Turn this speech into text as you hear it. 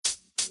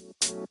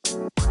All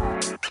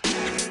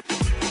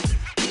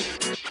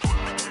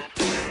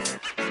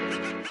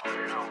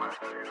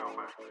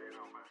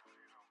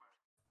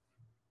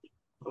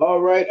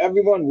right,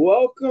 everyone,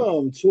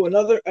 welcome to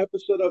another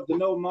episode of the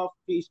No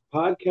Mouthpiece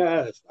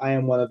Podcast. I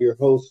am one of your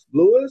hosts,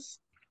 Lewis,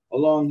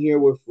 along here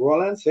with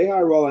Roland. Say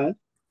hi, Roland.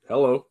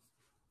 Hello.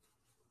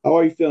 How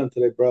are you feeling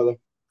today, brother?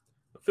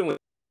 I'm feeling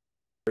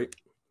great.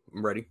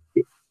 I'm ready.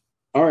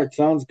 All right,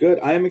 sounds good.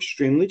 I am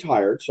extremely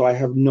tired, so I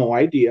have no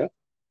idea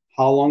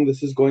how long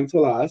this is going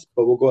to last,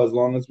 but we'll go as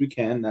long as we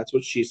can. That's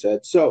what she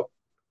said. So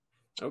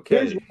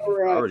here's Okay. where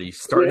we're at Already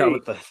starting out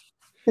with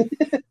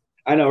today.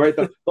 I know, right?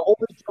 The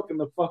only joke in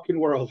the fucking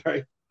world,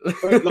 right?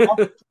 The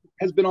Office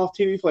has been off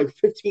TV for like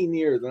 15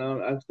 years, and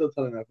I'm still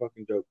telling that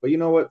fucking joke. But you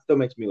know what? It still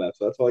makes me laugh,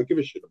 so that's all I give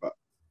a shit about.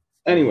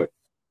 Anyway,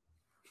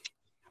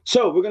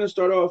 so we're going to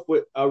start off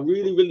with a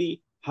really,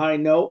 really high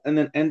note and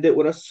then end it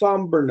with a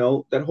somber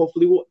note that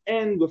hopefully will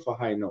end with a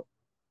high note.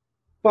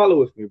 Follow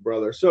with me,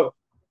 brother. So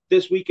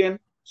this weekend,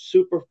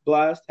 super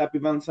blast. Happy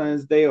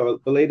Valentine's Day or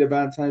belated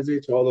Valentine's Day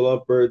to all the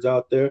lovebirds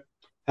out there.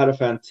 Had a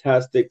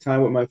fantastic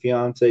time with my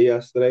fiance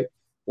yesterday.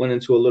 Went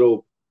into a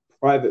little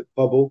private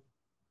bubble.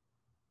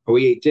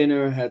 We ate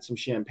dinner, had some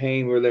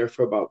champagne. We were there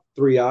for about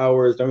 3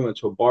 hours. Then we went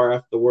to a bar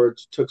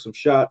afterwards, took some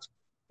shots.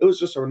 It was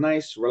just a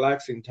nice,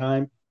 relaxing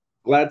time.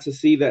 Glad to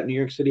see that New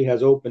York City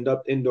has opened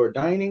up indoor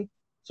dining,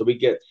 so we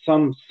get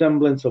some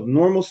semblance of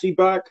normalcy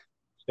back.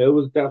 It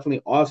was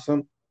definitely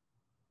awesome.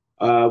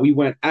 We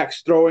went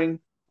axe throwing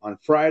on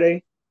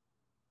Friday.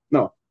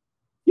 No,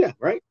 yeah,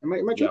 right? Am I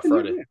yeah, tripping?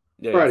 Friday.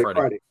 Yeah. Yeah,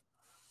 Friday.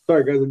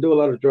 Sorry, guys, I do a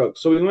lot of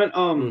drugs. So we went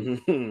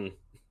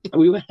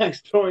we went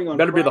axe throwing on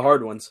Better Friday. be the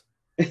hard ones.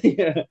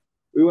 Yeah,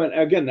 we went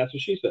again. That's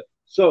what she said.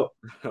 So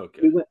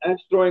Okay. we went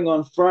axe throwing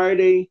on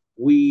Friday.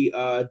 We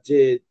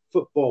did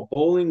football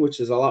bowling,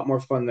 which is a lot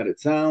more fun than it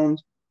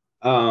sounds.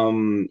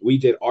 We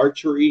did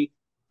archery.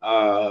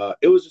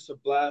 It was just a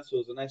blast. It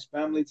was a nice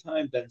family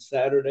time. Then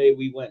Saturday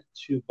we went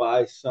to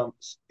buy some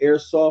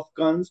airsoft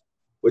guns,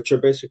 which are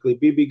basically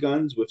BB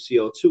guns with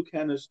CO2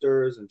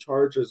 canisters and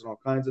chargers and all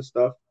kinds of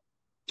stuff.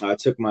 I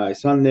took my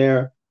son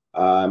there.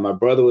 My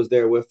brother was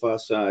there with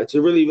us. It's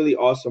a really, really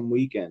awesome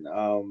weekend. I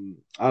don't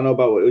know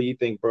about what you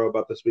think, bro,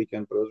 about this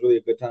weekend, but it was really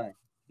a good time.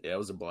 Yeah, it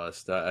was a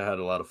blast. I had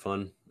a lot of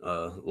fun,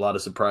 a lot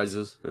of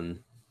surprises, and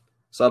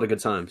it's a lot of good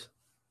times.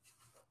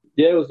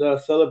 Yeah, it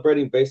was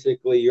celebrating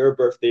basically your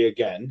birthday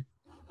again,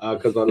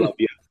 because I love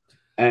you,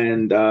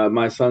 and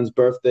my son's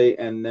birthday,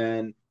 and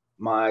then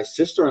my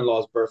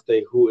sister-in-law's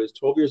birthday, who is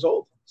 12 years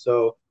old.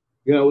 So,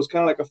 it was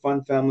kind of like a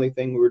fun family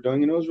thing we were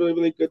doing, and it was really,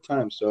 really good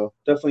time. So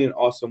definitely an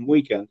awesome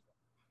weekend.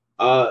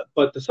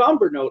 But the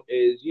somber note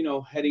is,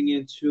 heading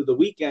into the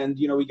weekend,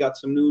 we got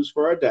some news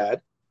for our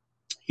dad.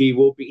 He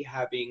will be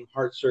having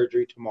heart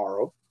surgery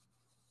tomorrow.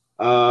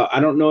 I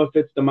don't know if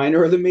it's the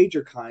minor or the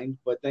major kind,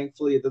 but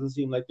thankfully it doesn't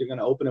seem like they're going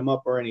to open him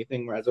up or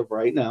anything as of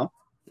right now.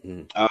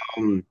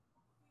 Mm.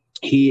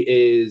 He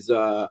is,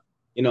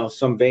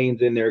 some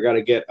veins in there got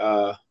to get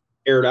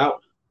aired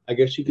out, I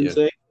guess you can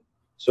say.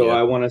 So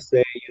I want to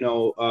say,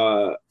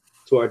 to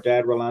our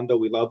dad, Rolando,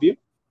 we love you.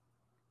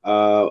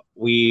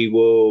 We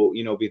will,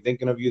 be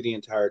thinking of you the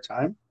entire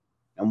time,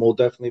 and we'll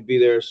definitely be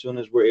there as soon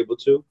as we're able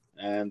to.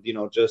 And,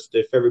 just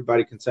if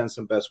everybody can send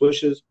some best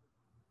wishes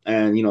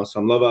and,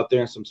 some love out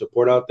there and some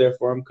support out there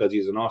for him, because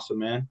he's an awesome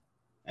man.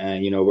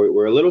 And,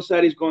 we're a little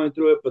sad he's going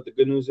through it, but the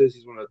good news is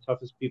he's one of the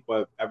toughest people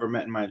I've ever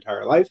met in my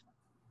entire life.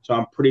 So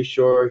I'm pretty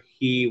sure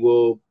he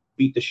will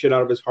beat the shit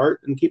out of his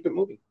heart and keep it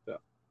moving. So.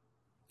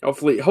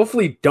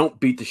 Hopefully, don't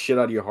beat the shit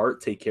out of your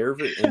heart. Take care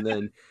of it, and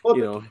then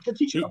to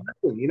teach you a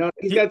lesson.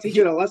 He's got to teach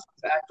you a lesson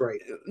to act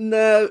right.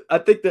 Nah, I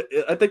think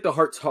the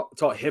heart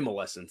taught him a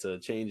lesson to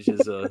change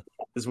his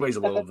ways a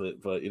little bit.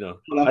 But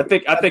I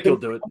think he'll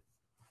do it.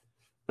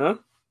 Huh?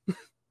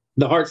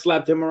 The heart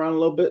slapped him around a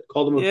little bit,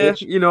 called him a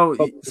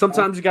bitch.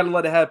 Sometimes you got to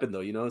let it happen,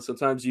 though.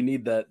 Sometimes you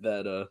need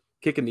that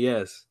kick in the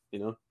ass.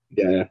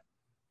 Yeah.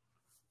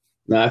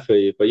 No, I feel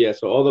you. But yeah,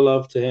 so all the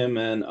love to him,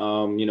 and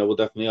we'll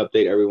definitely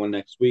update everyone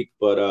next week.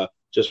 But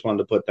just wanted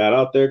to put that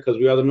out there because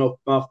we are the No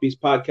Mouthpiece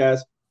Podcast.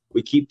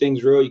 We keep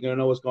things real. You're gonna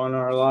know what's going on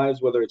in our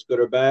lives, whether it's good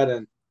or bad.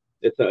 And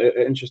it's an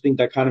interesting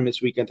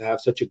dichotomous weekend to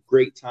have such a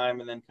great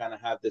time and then kind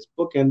of have this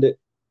book ended.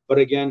 But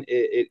again,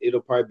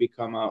 it'll probably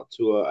come out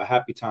to a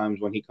happy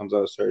times when he comes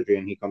out of surgery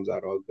and he comes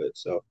out all good.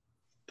 So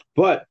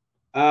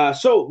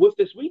with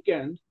this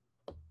weekend,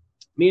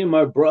 me and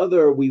my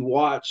brother, we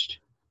watched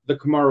the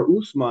Kamaru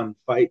Usman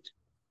fight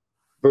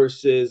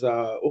versus who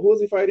was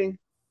he fighting?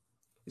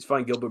 He's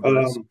fighting Gilbert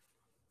Burns.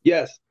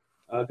 Yes,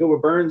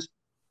 Gilbert Burns,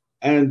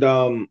 and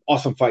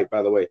awesome fight,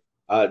 by the way.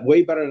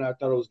 Way better than I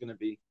thought it was going to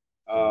be.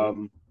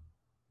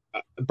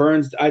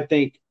 Burns, I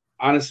think,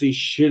 honestly,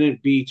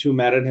 shouldn't be too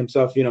mad at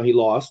himself. He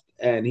lost,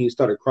 and he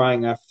started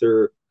crying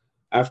after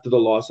the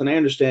loss. And I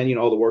understand,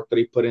 all the work that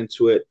he put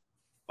into it.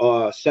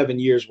 7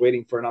 years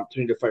waiting for an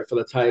opportunity to fight for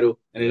the title,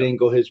 and it didn't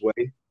go his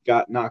way.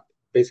 Got knocked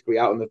basically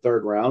out in the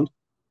third round.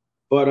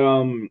 But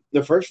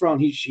the first round,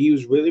 he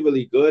was really,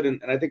 really good.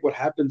 And I think what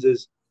happens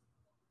is,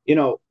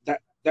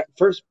 that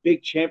first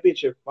big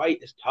championship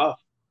fight is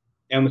tough.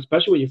 And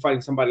especially when you're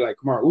fighting somebody like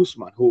Kamaru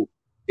Usman, who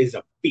is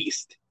a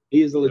beast.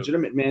 He is a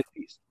legitimate man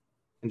beast.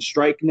 And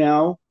Strike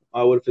now,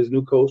 with his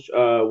new coach,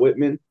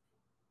 Whitman,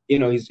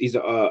 he's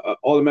a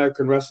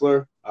all-American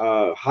wrestler,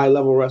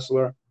 high-level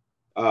wrestler.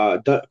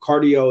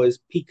 Cardio is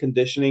peak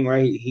conditioning,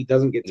 right? He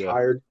doesn't get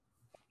tired.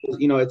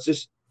 It's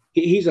just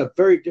he's a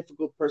very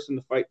difficult person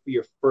to fight for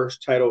your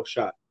first title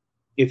shot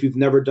if you've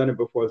never done it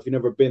before, if you've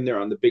never been there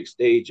on the big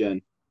stage.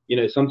 And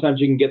sometimes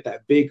you can get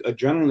that big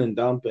adrenaline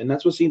dump, and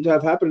that's what seemed to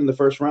have happened in the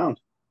first round.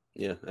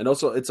 Yeah, and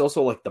it's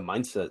also like the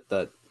mindset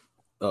that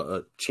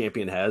a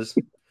champion has,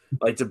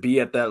 like to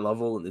be at that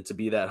level and to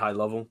be that high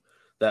level.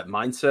 That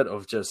mindset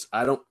of just,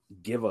 I don't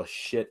give a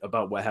shit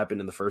about what happened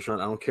in the first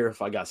round. I don't care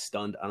if I got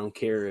stunned. I don't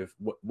care if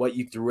what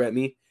you threw at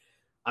me.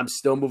 I'm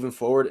still moving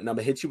forward, and I'm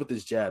going to hit you with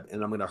this jab,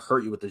 and I'm going to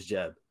hurt you with this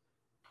jab.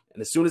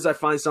 And as soon as I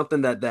find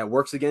something that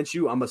works against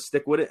you, I'm going to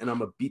stick with it, and I'm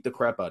going to beat the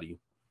crap out of you.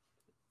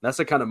 That's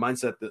the kind of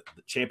mindset that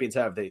the champions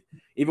have. They,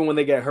 even when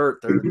they get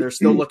hurt, they're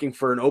still looking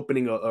for an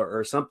opening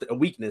or something, a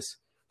weakness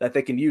that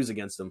they can use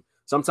against them.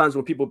 Sometimes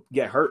when people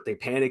get hurt, they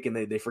panic and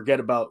they forget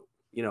about,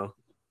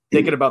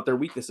 thinking about their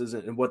weaknesses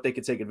and what they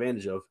could take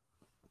advantage of.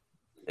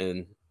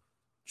 And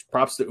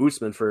props to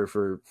Usman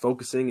for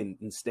focusing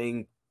and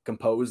staying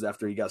composed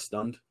after he got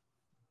stunned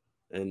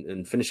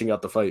and finishing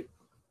out the fight.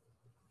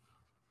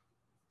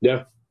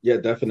 Yeah,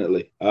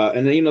 definitely.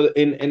 And then,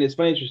 and it's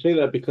funny you say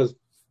that because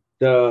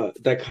the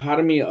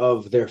dichotomy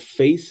of their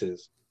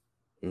faces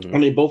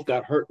when they both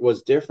got hurt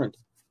was different.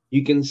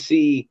 You can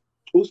see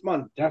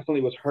Usman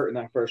definitely was hurt in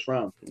that first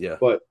round. Yeah.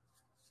 But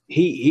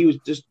he was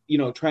just,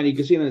 trying to, you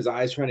can see in his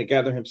eyes, trying to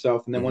gather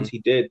himself. And then once he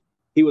did,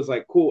 he was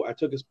like, cool, I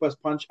took his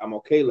first punch. I'm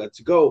okay. Let's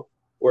go.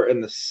 Where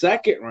in the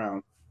second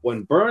round,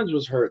 when Burns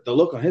was hurt, the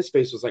look on his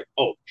face was like,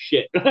 oh,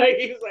 shit. He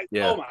was like,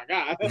 oh, my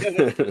God.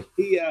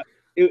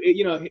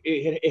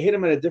 It hit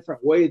him in a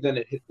different way than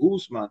it hit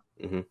Usman.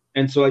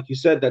 And so, like you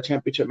said, that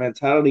championship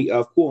mentality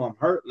of, cool, I'm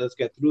hurt. Let's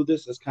get through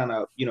this. Let's kind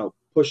of,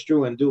 push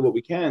through and do what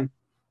we can.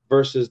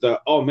 Versus the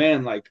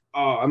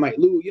I might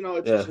lose,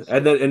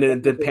 and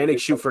then panic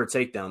shoot for a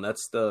takedown.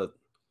 That's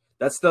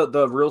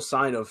the real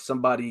sign of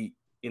somebody,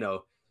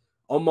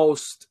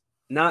 almost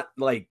not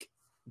like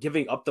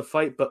giving up the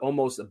fight, but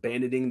almost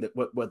abandoning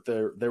what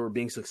they were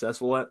being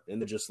successful at,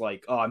 and they're just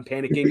like, oh, I'm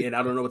panicking and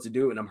I don't know what to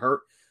do and I'm hurt,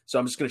 so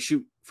I'm just gonna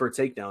shoot for a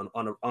takedown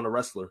on a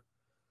wrestler.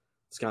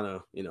 It's kind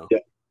of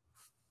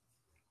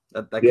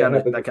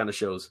that kind of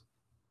shows.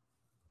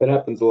 It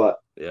happens a lot.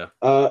 Yeah.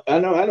 I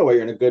know why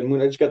you're in a good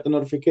mood. I just got the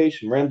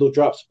notification. Randall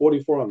drops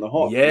 44 on the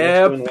Hawk.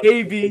 Yeah,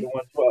 baby.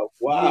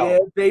 wow. Yeah,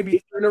 baby.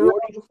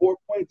 44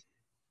 points.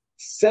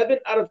 7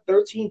 out of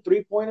 13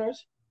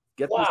 3-pointers.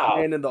 Get this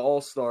man in the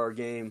All-Star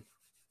game.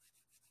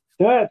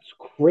 That's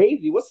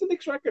crazy. What's the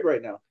Knicks record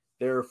right now?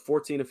 They're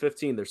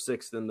 14-15. They're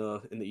 6th in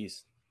the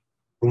East.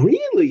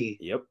 Really?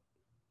 Yep.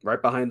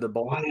 Right behind the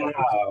ball.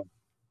 Wow.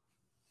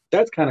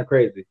 That's kind of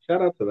crazy.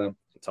 Shout out to them.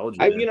 I told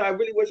you. I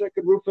really wish I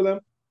could root for them.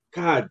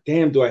 God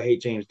damn, do I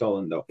hate James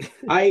Dolan though?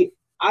 I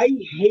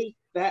hate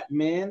that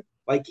man.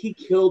 Like, he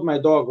killed my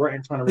dog right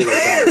in front of me.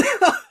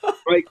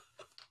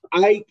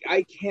 Like,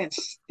 I can't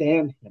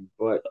stand him.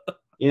 But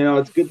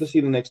it's good to see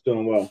the Knicks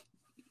doing well.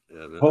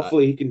 Yeah, man,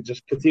 hopefully he can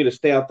just continue to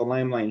stay out the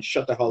limelight and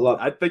shut the hell up.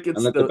 I think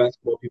it's the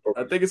basketball people.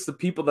 I think it's the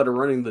people that are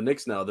running the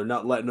Knicks now. They're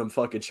not letting them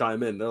fucking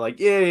chime in. They're like,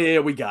 yeah,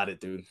 we got it,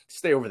 dude.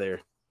 Stay over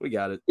there. We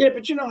got it. Yeah,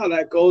 but you know how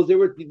that goes. They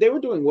were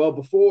doing well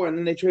before, and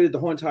then they traded the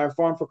whole entire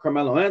farm for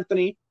Carmelo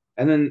Anthony.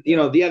 And then,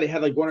 they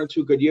had like 1 or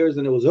 2 good years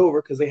and it was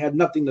over because they had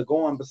nothing to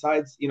go on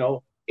besides,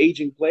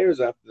 aging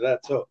players after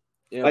that. So,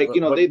 they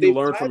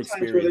learn from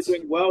experience where they're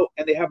doing well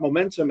and they have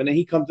momentum. And then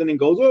he comes in and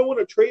goes, oh, I want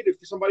to trade it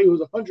for somebody who's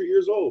 100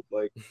 years old.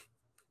 Like,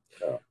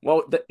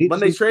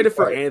 when they traded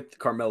for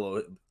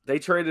Carmelo, they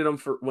traded him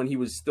for when he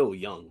was still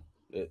young.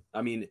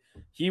 I mean,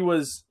 he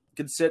was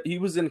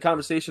in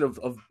conversation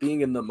of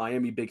being in the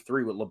Miami Big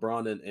Three with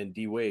LeBron and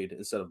D Wade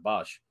instead of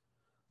Bosh.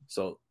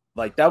 So,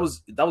 like, that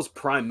was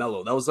prime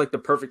Melo. That was like the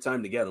perfect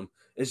time to get him.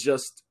 It's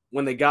just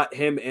when they got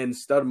him and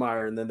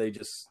Stoudemire, and then they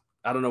just,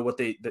 I don't know what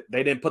they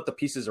didn't put the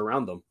pieces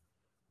around them.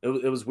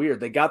 It was weird.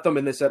 They got them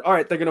and they said, all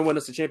right, they're gonna win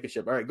us a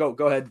championship. All right, go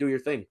ahead, do your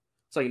thing.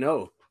 It's like,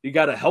 no, you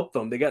got to help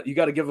them. You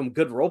got to give them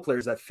good role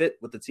players that fit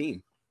with the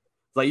team.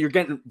 Like, you're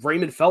getting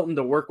Raymond Felton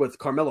to work with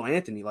Carmelo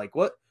Anthony. Like,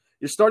 what?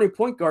 Your starting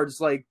point guard is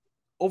like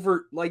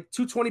over like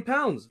 220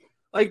 pounds.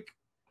 Like,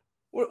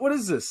 what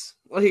is this?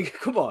 Like,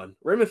 come on.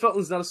 Raymond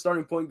Felton's not a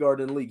starting point guard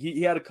in the league.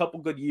 He had a couple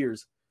good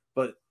years,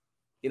 but,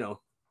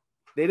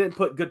 they didn't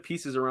put good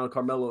pieces around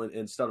Carmelo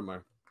and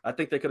Stoudemire. I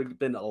think they could have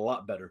been a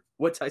lot better.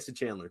 What Tyson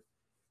Chandler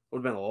would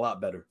have been a lot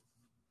better.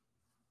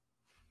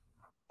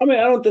 I mean,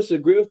 I don't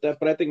disagree with that,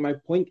 but I think my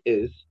point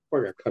is,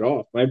 before I got cut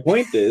off, my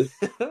point is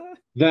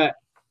that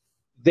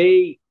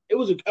I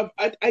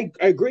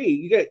agree.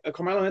 You get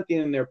Carmelo Anthony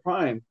in their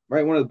prime,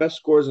 right? One of the best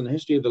scorers in the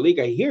history of the league.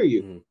 I hear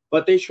you. Mm-hmm.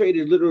 But they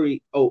traded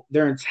literally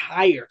their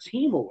entire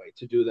team away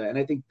to do that. And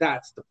I think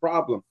that's the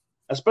problem,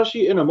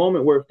 especially in a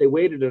moment where if they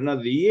waited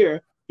another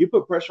year, you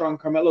put pressure on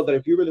Carmelo that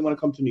if you really want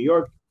to come to New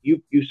York,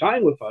 you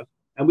sign with us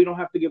and we don't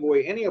have to give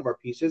away any of our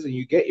pieces and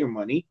you get your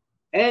money.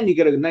 and you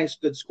get a nice,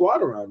 good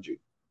squad around you.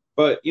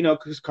 But,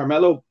 because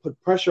Carmelo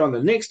put pressure on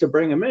the Knicks to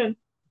bring him in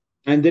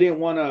and didn't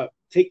want to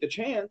take the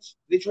chance,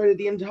 they traded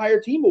the entire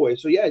team away.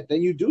 So, yeah,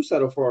 then you do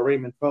settle for a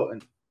Raymond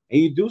Felton.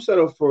 And you do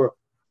settle for,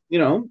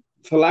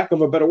 for lack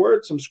of a better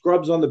word, some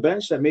scrubs on the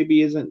bench that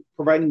maybe isn't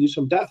providing you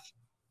some depth.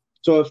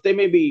 So if they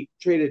maybe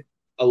traded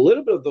a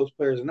little bit of those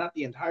players and not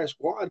the entire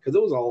squad, because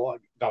it was a lot.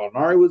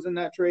 Gallinari was in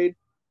that trade.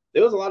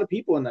 There was a lot of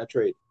people in that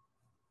trade.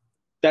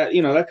 That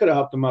that could have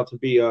helped them out to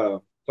be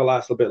to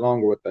last a bit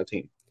longer with that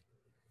team.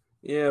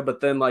 Yeah,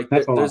 but then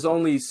there's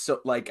only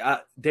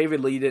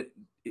David Lee.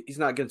 He's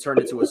not going to turn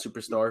into a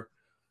superstar.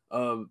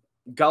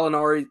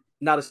 Gallinari,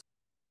 not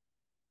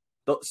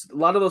a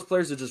lot of those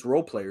players are just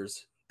role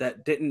players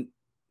that didn't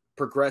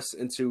progress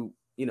into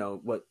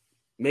what.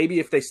 Maybe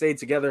if they stayed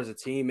together as a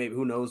team, maybe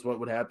who knows what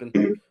would happen.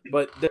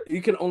 But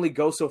you can only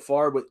go so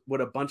far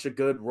with a bunch of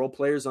good role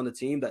players on the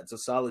team. That's a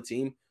solid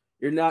team.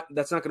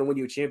 That's not going to win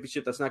you a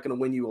championship. That's not going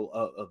to win you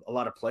a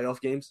lot of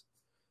playoff games.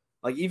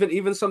 Like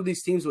even some of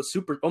these teams with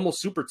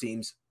almost super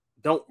teams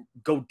don't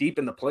go deep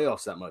in the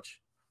playoffs that much.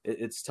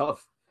 It's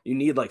tough. You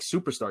need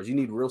superstars. You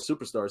need real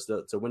superstars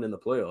to win in the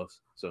playoffs.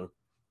 So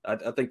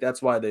I think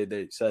that's why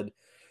they said,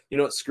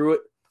 screw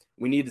it.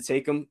 We need to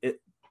take him.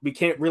 We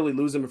can't really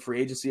lose him in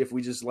free agency if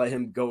we just let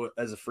him go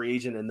as a free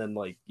agent and then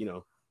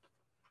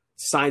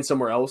sign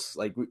somewhere else.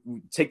 We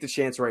take the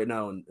chance right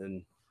now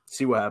and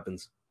see what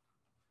happens.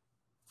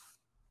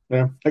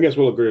 Yeah, I guess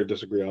we'll agree or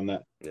disagree on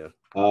that. Yeah.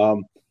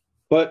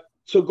 But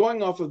so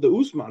going off of the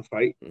Usman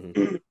fight,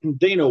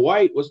 Dana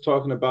White was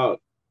talking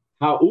about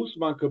how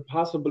Usman could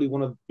possibly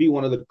want to be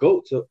one of the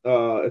GOATs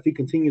if he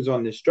continues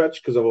on this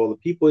stretch because of all the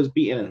people he's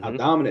beaten and how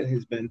dominant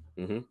he's been.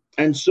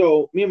 And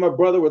so me and my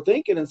brother were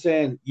thinking and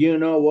saying, you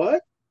know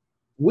what?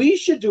 We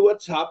should do a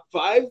top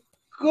 5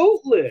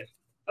 GOAT list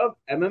of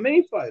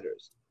MMA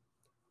fighters.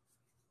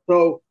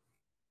 So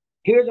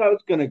here's how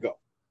it's going to go.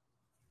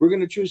 We're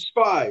going to choose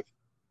 5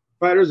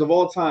 fighters of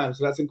all time.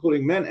 So that's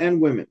including men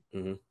and women.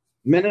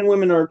 Men and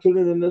women are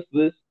included in this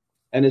list,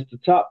 and it's the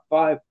top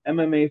 5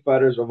 MMA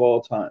fighters of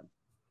all time.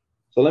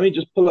 So let me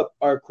just pull up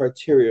our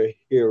criteria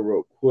here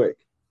real quick.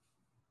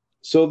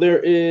 So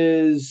there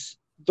is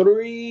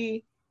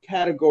 3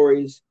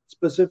 categories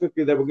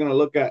specifically that we're going to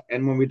look at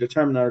and when we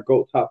determine our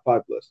GOAT top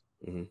 5 list.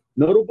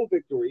 Notable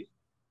victories,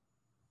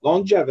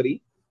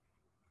 longevity,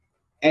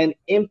 and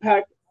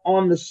impact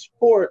on the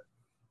sport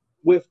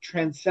with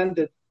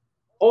transcendence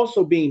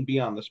also being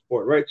beyond the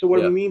sport, right? So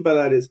what we mean by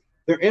that is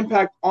their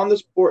impact on the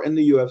sport in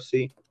the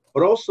UFC,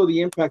 but also the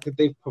impact that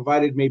they've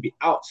provided maybe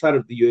outside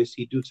of the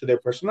UFC due to their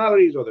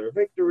personalities or their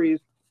victories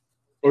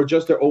or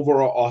just their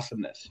overall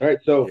awesomeness, right?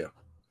 So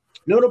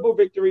notable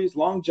victories,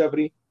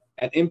 longevity,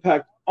 and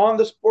impact on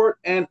the sport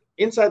and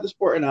inside the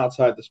sport and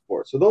outside the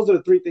sport. So those are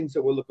the 3 things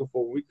that we're looking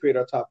for when we create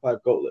our top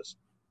 5 GOAT list.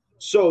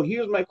 So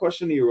here's my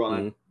question to you,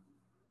 Roland.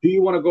 Do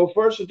you want to go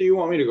first or do you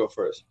want me to go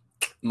first?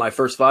 My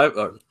first 5?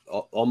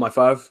 All my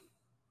 5?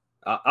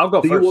 I'll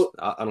go first.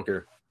 I don't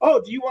care. Oh,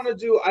 do you want to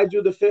do I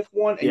do the 5th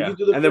one and you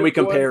do the 5th one? And then we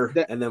compare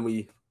and then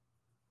we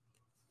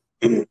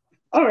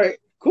All right,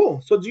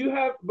 cool. So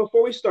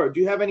before we start,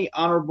 do you have any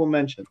honorable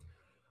mentions?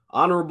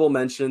 Honorable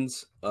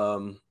mentions.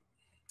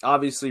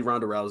 Obviously,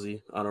 Ronda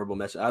Rousey, honorable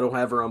mention. I don't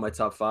have her on my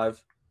top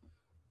 5.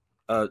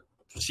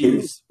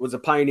 She was a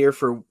pioneer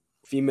for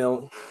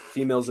females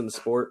in the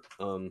sport.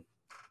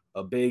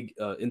 A big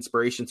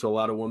inspiration to a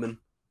lot of women.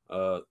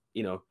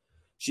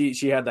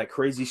 She had that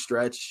crazy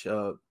stretch.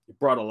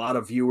 Brought a lot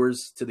of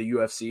viewers to the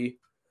UFC.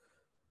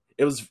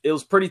 It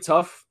was pretty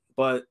tough,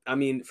 but I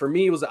mean, for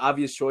me, it was an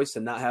obvious choice to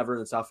not have her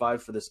in the top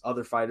 5 for this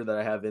other fighter that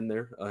I have in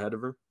there ahead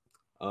of her.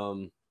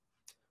 But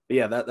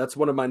yeah, that's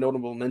one of my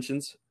notable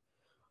mentions.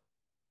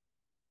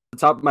 The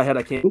top of my head,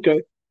 I can't.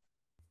 Okay.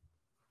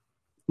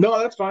 No,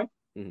 that's fine.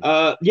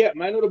 Yeah,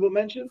 my notable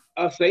mention,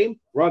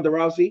 same, Ronda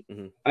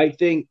Rousey. I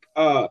think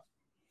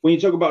when you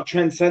talk about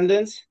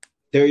transcendence,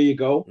 there you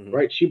go,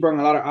 right? She brought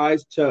a lot of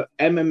eyes to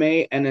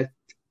MMA and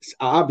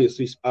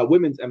obviously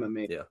women's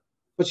MMA. Yeah.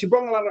 But she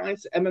brought a lot of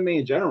eyes to MMA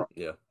in general.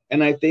 Yeah.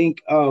 And I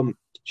think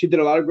she did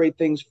a lot of great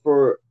things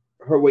for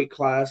her weight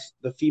class,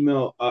 the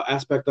female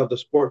aspect of the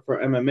sport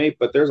for MMA.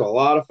 But there's a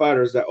lot of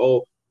fighters that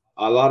owe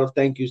a lot of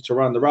thank yous to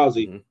Ronda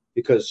Rousey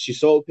because she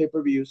sold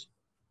pay-per-views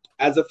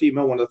as a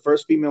female, one of the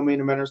first female main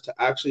eventers to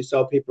actually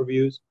sell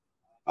pay-per-views.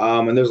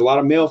 And there's a lot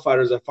of male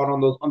fighters that fought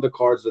on those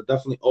undercards that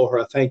definitely owe her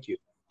a thank you.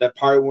 That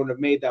probably wouldn't have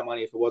made that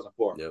money if it wasn't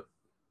for her. Yep.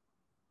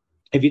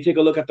 If you take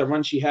a look at the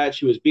run she had,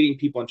 she was beating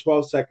people in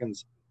 12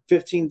 seconds,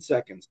 15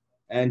 seconds,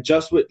 and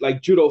just with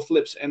judo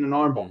flips and an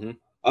armbar.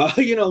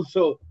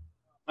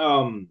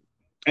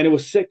 And it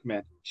was sick,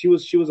 man. She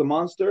was a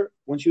monster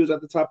when she was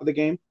at the top of the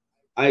game.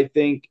 I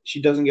think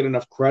she doesn't get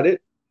enough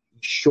credit.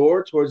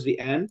 Sure, towards the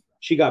end,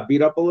 she got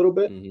beat up a little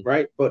bit,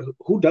 right? But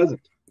who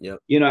doesn't? Yeah.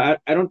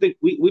 I don't think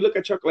we look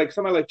at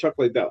somebody like Chuck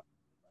Liddell,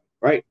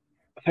 right?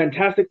 A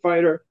fantastic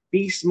fighter,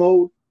 beast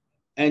mode.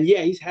 And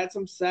yeah, he's had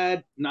some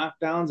sad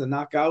knockdowns and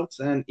knockouts,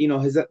 and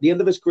the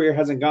end of his career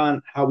hasn't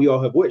gone how we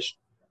all have wished.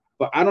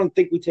 But I don't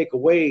think we take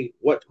away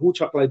who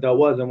Chuck Liddell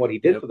was and what he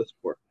did for the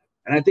sport.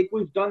 And I think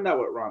we've done that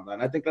with Ronda,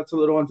 and I think that's a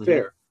little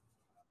unfair.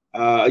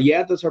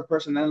 Yeah, does her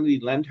personality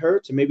lend her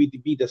to maybe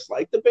be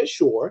disliked a bit?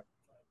 Sure.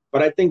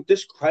 But I think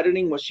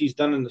discrediting what she's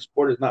done in the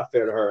sport is not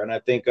fair to her. And I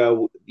think,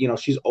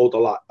 she's owed a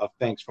lot of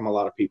thanks from a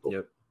lot of people.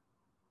 Yep.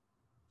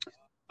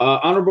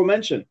 Honorable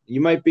mention.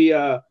 You might be,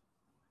 Conor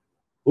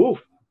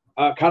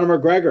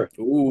McGregor.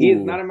 Ooh. He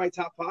is not in my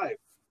top 5.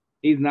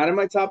 He's not in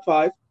my top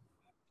 5.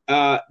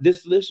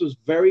 This list was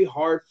very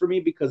hard for me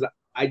because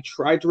I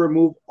tried to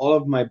remove all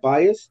of my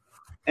bias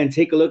and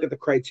take a look at the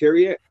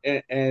criteria.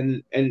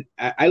 And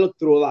I looked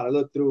through a lot. I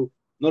looked through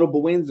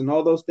notable wins and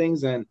all those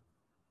things. And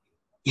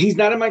he's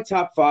not in my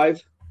top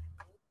 5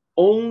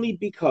 only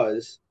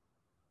because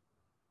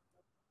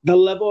the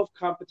level of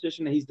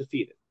competition that he's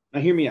defeated. Now,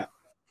 hear me out.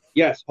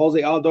 Yes,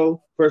 Jose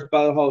Aldo, first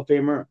ballot Hall of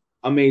Famer,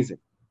 amazing.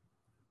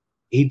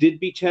 He did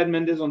beat Chad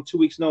Mendes on 2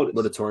 weeks' notice.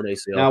 With a torn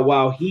ACL.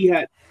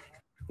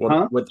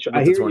 With the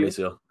torn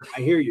ACL.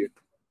 I hear you.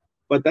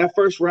 But that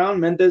first round,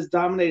 Mendes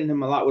dominated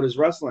him a lot with his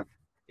wrestling.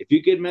 If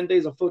you give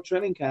Mendes a full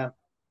training camp,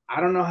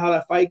 I don't know how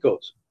that fight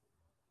goes.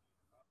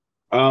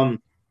 In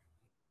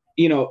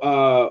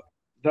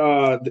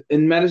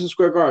Madison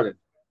Square Garden,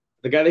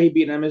 the guy that he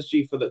beat in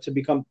MSG to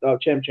become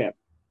champ.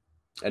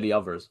 Eddie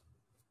Alvarez.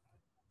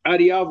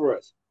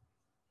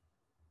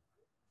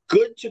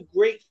 Good to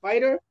great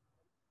fighter,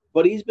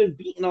 but he's been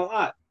beaten a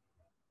lot,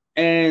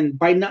 and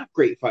by not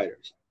great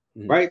fighters,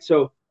 right?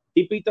 So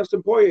he beat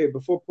Dustin Poirier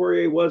before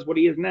Poirier was what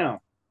he is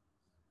now.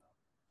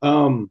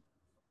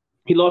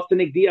 He lost to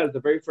Nick Diaz the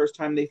very first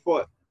time they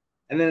fought,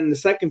 and then in the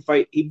second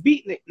fight he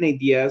beat Nick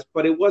Diaz,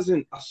 but it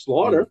wasn't a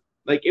slaughter.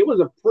 Like, it was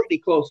a pretty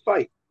close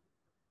fight.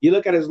 You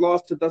look at his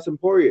loss to Dustin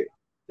Poirier,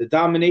 the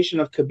domination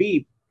of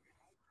Khabib.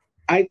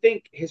 I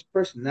think his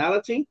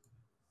personality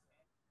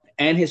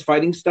and his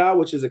fighting style,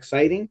 which is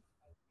exciting,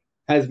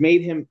 has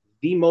made him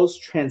the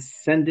most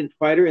transcendent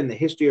fighter in the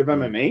history of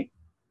MMA.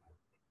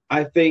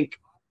 I think,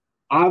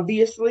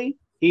 obviously,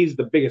 he's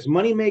the biggest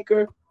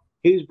moneymaker.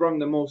 He's brought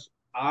the most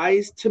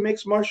eyes to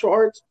mixed martial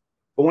arts.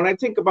 But when I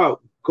think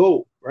about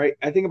GOAT, right,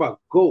 I think about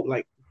GOAT,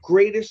 like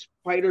greatest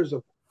fighters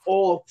of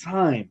all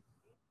time.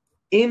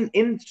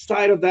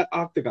 Inside of that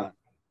octagon,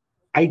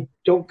 I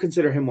don't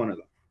consider him one of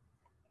them.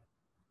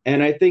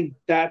 And I think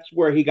that's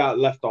where he got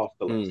left off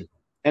the list.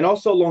 And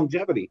also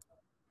longevity,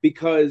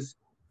 because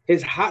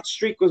his hot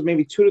streak was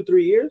maybe 2 to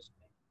 3 years.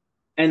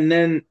 And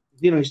then,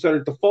 he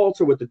started to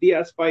falter with the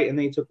Diaz fight, and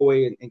then he took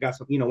away and got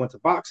some, went to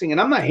boxing.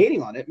 And I'm not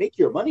hating on it. Make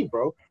your money,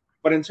 bro.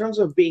 But in terms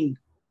of being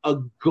a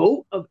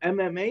GOAT of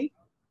MMA,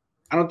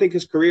 I don't think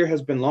his career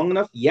has been long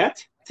enough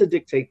yet to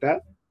dictate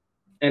that.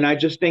 And I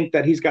just think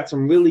that he's got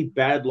some really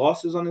bad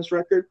losses on his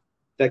record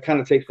that kind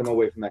of takes him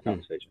away from that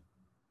conversation.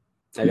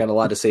 I got a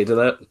lot to say to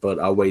that, but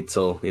I'll wait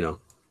till,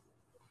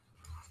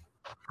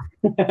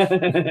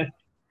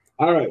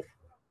 All right.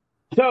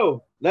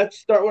 So let's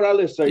start with our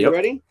list. Are you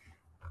ready?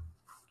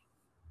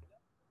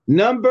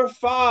 Number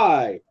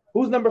 5.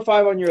 Who's number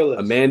 5 on your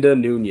list? Amanda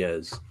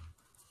Nunes.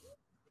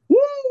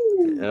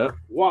 Woo! Yeah.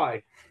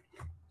 Why?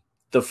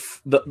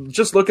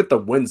 Just look at the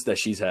wins that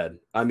she's had.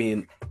 I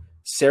mean,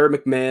 Sarah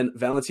McMahon,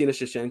 Valentina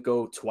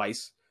Shevchenko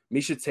twice,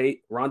 Miesha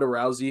Tate, Ronda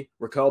Rousey,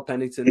 Raquel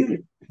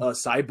Pennington,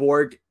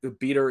 Cyborg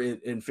beat her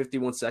in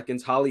 51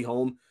 seconds, Holly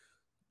Holm,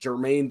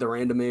 Jermaine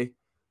Durandame,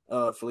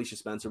 Felicia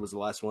Spencer was the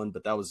last one,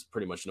 but that was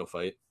pretty much no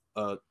fight.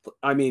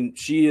 I mean,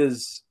 she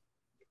is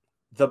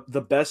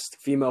the best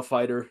female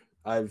fighter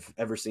I've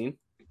ever seen.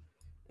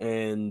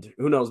 And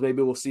who knows,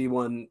 maybe we'll see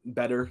one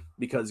better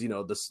because,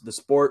 the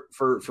sport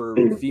for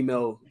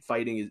female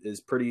fighting is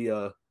pretty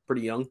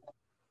young.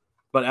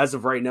 But as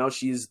of right now,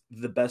 she's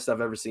the best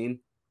I've ever seen.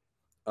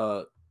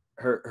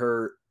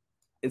 Her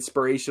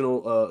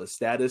inspirational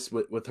status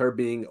with her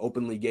being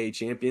openly gay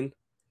champion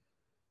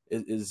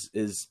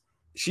is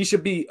she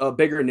should be a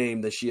bigger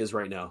name than she is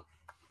right now.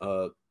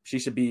 She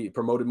should be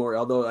promoted more,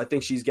 although I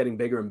think she's getting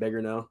bigger and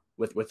bigger now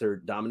with her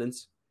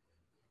dominance.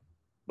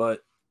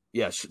 But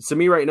yeah, to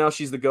me right now,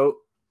 she's the GOAT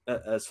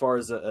as far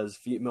as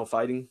female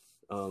fighting.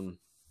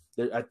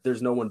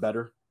 There's no one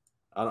better.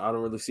 I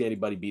don't really see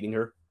anybody beating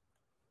her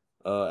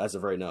as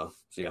of right now.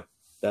 So yeah,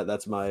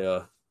 that's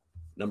my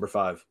number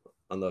 5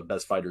 on the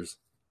best fighters.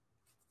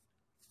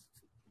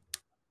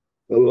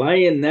 The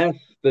Lioness,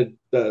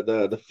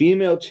 the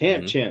female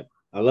champ.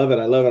 I love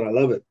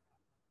it.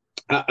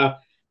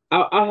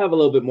 I'll have a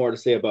little bit more to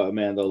say about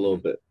Amanda a little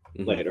bit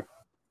later.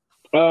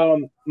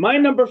 My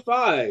number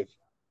 5,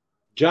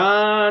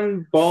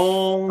 John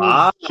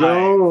Bones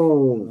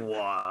Jones.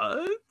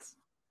 What?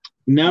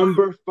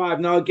 Number 5.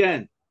 Now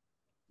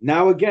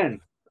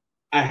again,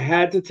 I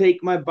had to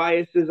take my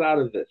biases out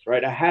of this,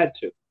 right? I had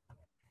to.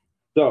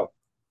 So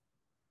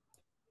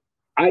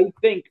I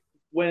think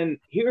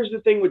here's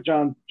the thing with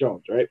John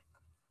Jones, right?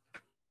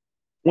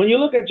 When you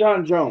look at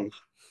John Jones,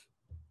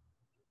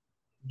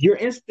 your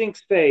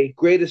instincts say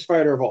greatest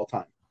fighter of all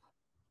time.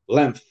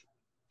 Length,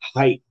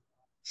 height,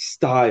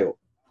 style,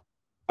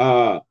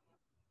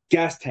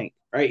 gas tank,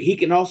 right? He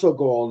can also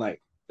go all night.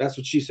 That's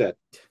what she said.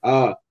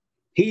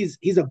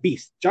 He's a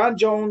beast. John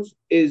Jones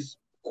is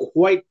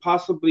quite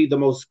possibly the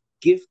most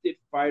gifted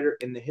fighter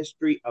in the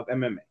history of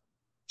MMA.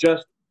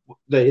 Just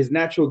his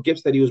natural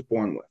gifts that he was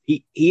born with.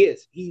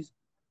 He's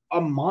a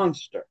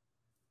monster.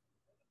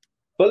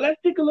 But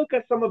let's take a look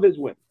at some of his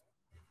wins.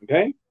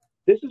 Okay?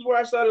 This is where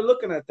I started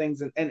looking at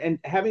things and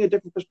having a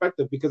different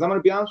perspective, because I'm going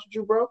to be honest with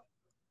you, bro.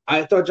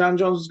 I thought Jon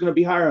Jones was going to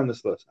be higher on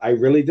this list. I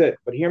really did.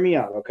 But hear me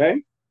out,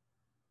 okay?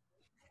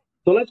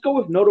 So let's go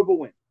with notable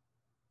wins.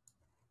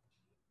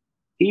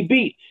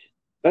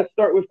 Let's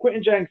start with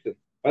Quentin Jackson.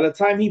 By the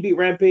time he beat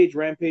Rampage,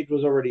 Rampage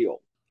was already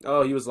old.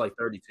 Oh, he was like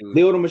 32.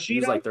 Lyoto Machida? He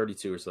was like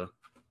 32 or so.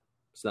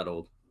 It's not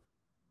old.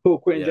 Who,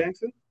 Quentin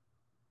Jackson?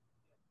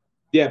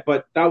 Yeah,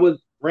 but that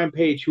was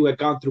Rampage, who had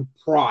gone through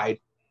Pride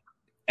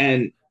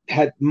and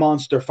had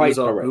monster fights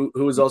already.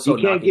 Who was also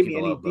you can't give me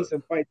any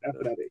decent fights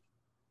after that age.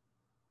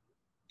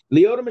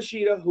 Lyoto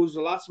Machida, who's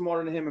a lot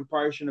smarter than him and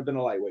probably shouldn't have been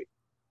a lightweight.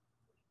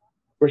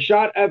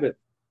 Rashad Evans.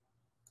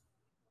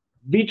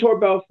 Vitor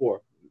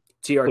Belfort.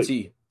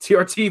 TRT.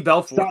 TRT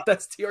Belfort.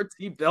 That's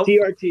TRT Belfort.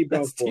 TRT Belfort.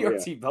 That's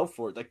TRT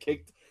Belfort that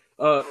kicked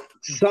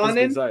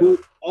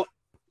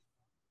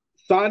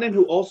Sonnen,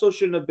 who also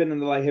shouldn't have been in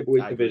the light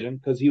heavyweight division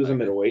because he was a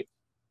middleweight.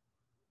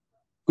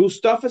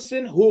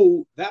 Gustafsson,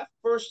 who that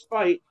first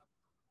fight,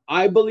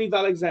 I believe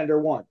Alexander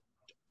won.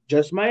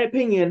 Just my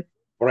opinion,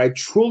 but I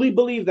truly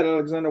believe that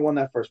Alexander won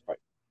that first fight.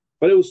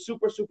 But it was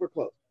super, super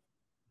close.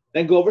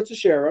 Then Glover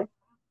Teixeira,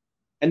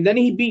 and then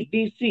he beat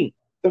DC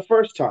the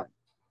first time.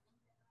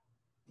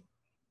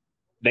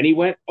 Then he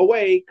went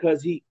away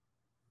because he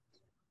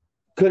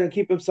couldn't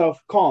keep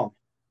himself calm.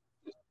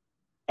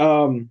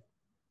 Then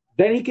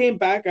he came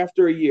back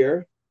after a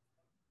year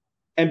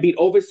and beat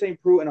Ovis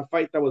St. Preux in a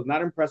fight that was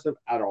not impressive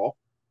at all.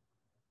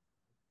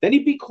 Then he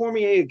beat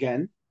Cormier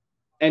again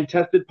and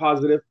tested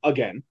positive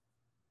again.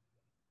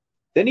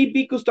 Then he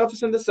beat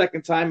Gustafsson the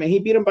second time, and he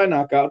beat him by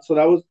knockout, so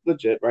that was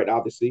legit, right,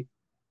 obviously.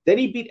 Then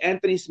he beat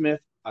Anthony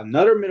Smith,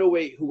 another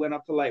middleweight who went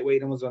up to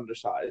lightweight and was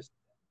undersized.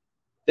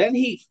 Then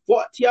he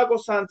fought Thiago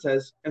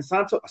Santos, and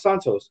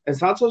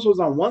Santos was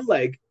on one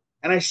leg,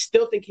 and I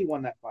still think he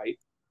won that fight.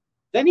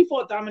 Then he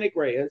fought Dominic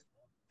Reyes,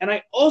 and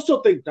I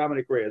also think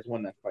Dominic Reyes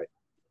won that fight.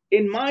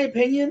 In my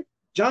opinion,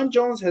 Jon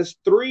Jones has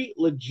 3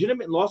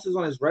 legitimate losses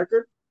on his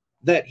record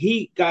that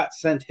he got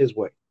sent his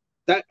way.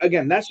 That,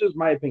 again, that's just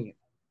my opinion.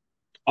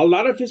 A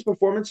lot of his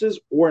performances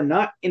were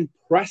not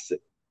impressive.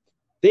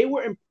 They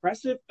were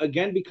impressive,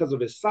 again, because of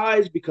his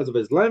size, because of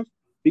his length,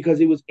 because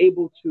he was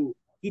able to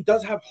 – he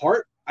does have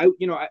heart.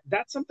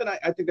 That's something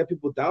I think that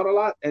people doubt a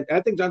lot, and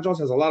I think Jon Jones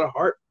has a lot of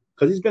heart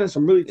because he's been in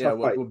some really tough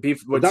fights.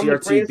 When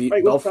TRT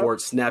beat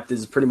Belfort,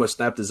 pretty much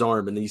snapped his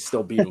arm, and he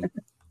still beat him.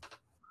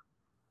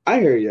 I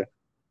hear you.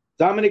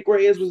 Dominic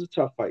Reyes was a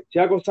tough fight.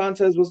 Thiago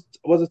Santos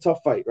was a tough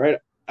fight, right?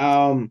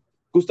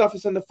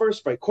 Gustafsson, the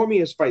first fight,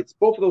 Cormier's fights,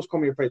 both of those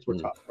Cormier fights were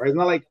tough, right? It's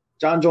not like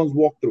Jon Jones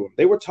walked through them.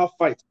 They were tough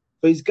fights.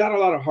 So he's got a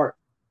lot of heart.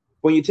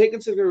 When you take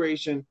into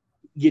consideration,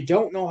 you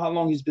don't know how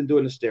long he's been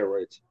doing the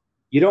steroids.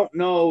 You don't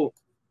know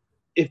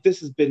if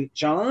this has been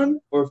Jon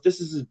or if this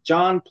is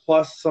Jon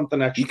plus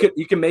something extra.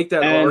 You can make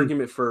that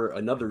argument for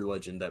another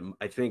legend that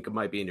I think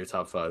might be in your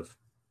top 5,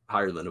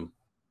 higher than him.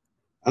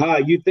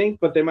 You think,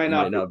 but they might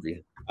not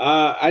be.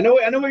 I know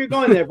where you're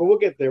going there, but we'll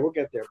get there.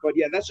 But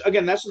yeah, that's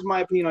just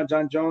my opinion on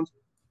Jon Jones.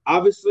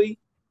 Obviously,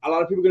 a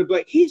lot of people are going to be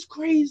like, he's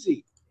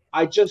crazy.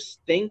 I just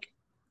think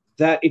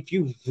that if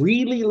you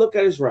really look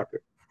at his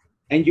record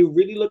and you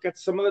really look at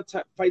some of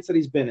the fights that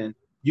he's been in,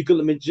 you could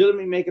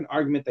legitimately make an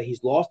argument that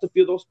he's lost a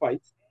few of those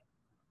fights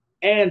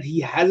and he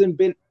hasn't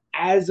been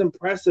as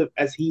impressive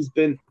as he's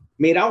been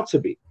made out to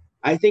be.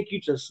 I think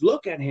you just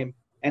look at him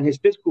and his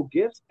physical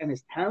gifts and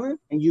his talent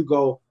and you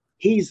go,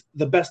 he's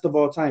the best of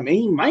all time. And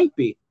he might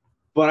be,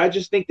 but I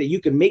just think that you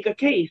can make a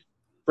case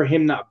for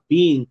him not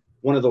being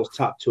one of those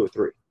top 2 or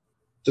 3.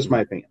 Just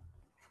my opinion.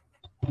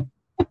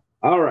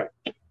 All right.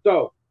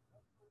 So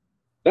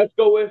let's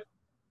go with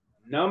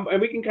number,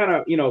 and we can kind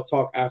of,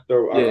 talk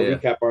after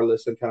recap our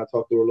list and kind of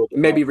talk through a little bit.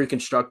 Maybe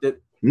reconstruct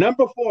it.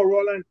 Number 4,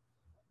 Roland.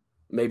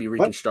 Maybe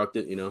reconstruct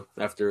it,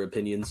 after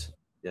opinions.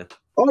 Yeah.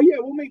 Oh yeah,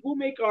 we'll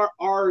make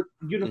our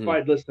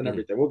unified list and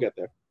everything. We'll get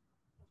there.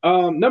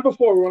 Number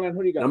 4, Roland,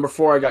 who do you got? Number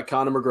 4, I got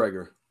Conor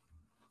McGregor.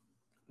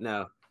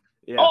 No.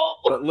 Yeah. Oh!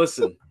 But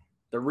listen,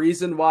 the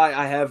reason why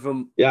I have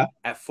him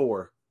at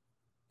 4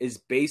 is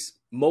based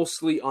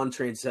mostly on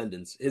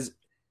transcendence. His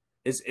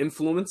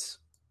influence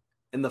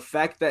and the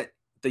fact that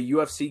the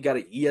UFC got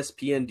an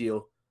ESPN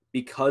deal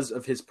because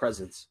of his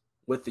presence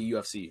with the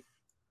UFC.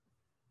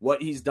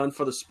 What he's done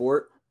for the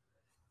sport,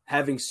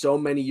 having so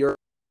many years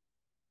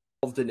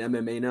involved in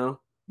MMA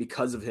now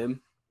because of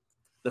him.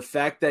 The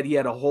fact that he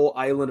had a whole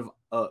island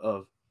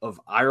of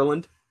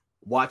Ireland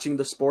watching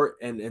the sport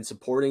and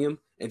supporting him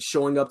and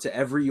showing up to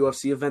every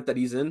UFC event that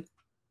he's in.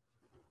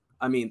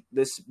 I mean,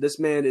 this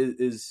man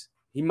is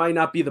he might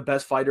not be the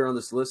best fighter on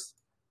this list.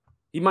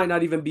 He might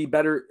not even be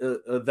better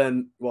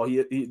than, well,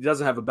 he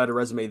doesn't have a better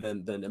resume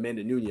than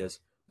Amanda Nunes,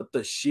 but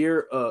the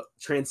sheer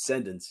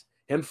transcendence,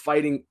 him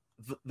fighting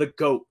the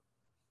GOAT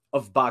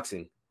of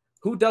boxing.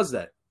 Who does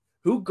that?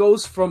 Who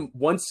goes from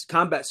one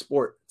combat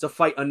sport to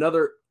fight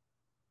another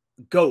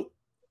GOAT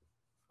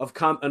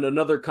in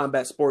another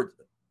combat sport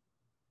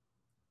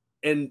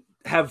and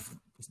have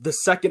the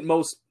second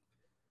most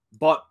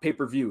bought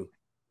pay-per-view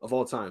of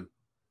all time.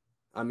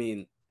 I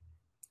mean,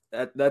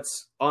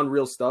 that's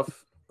unreal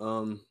stuff.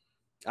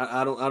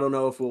 I don't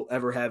know if we'll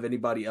ever have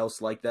anybody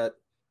else like that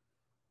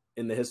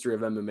in the history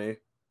of MMA.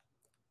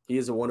 He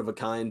is a one of a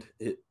kind.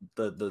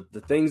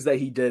 The things that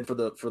he did for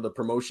the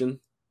promotion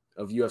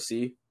of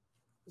UFC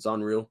is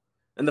unreal.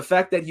 And the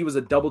fact that he was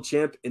a double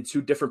champ in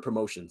 2 different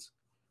promotions.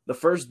 The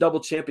first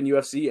double champ in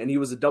UFC, and he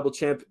was a double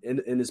champ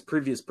in his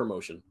previous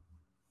promotion.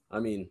 I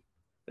mean,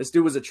 this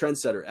dude was a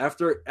trendsetter.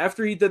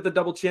 After he did the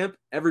double champ,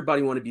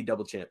 everybody wanted to be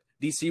double champ.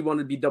 DC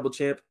wanted to be double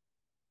champ.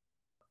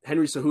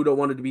 Henry Cejudo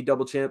wanted to be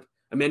double champ.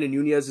 Amanda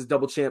Nunes is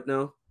double champ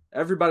now.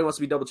 Everybody wants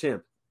to be double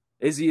champ.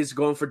 Izzy is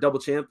going for double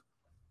champ.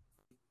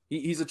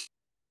 He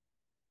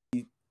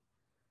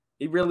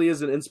really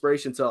is an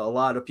inspiration to a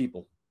lot of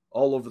people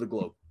all over the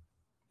globe.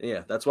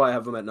 Yeah, that's why I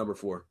have him at number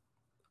 4.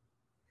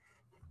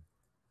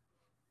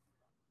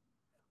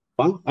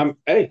 Well,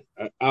 I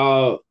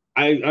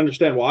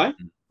understand why,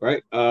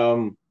 right?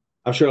 I'm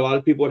sure a lot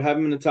of people would have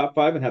him in the top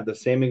 5 and have the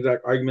same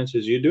exact arguments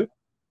as you do.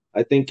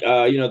 I think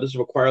this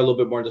will require a little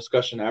bit more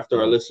discussion after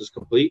our list is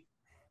complete.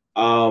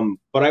 But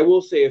I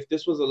will say, if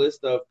this was a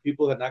list of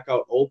people that knock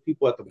out old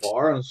people at the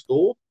bar on a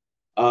stool,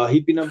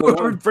 he'd be number 1.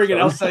 We're bringing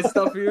outside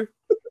stuff here.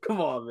 Come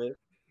on, man.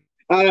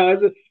 I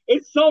know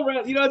it's so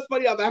random. You know, it's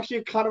funny. I'm actually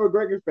a Conor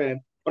McGregor fan,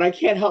 but I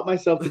can't help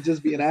myself to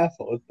just be an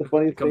asshole. It's the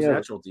funniest thing. It comes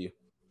natural to you.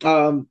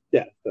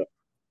 Yeah. So.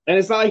 And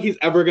it's not like he's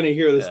ever going to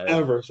hear this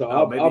ever.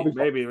 So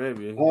maybe.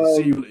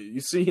 You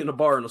see in a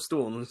bar on a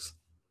stool and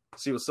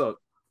see what's up.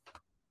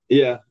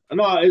 Yeah.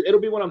 No, it'll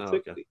be when I'm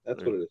 60. Okay. That's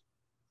what it is.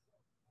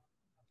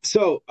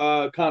 So,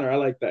 Connor, I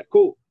like that.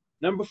 Cool.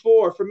 Number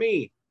 4 for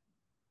me,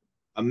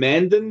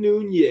 Amanda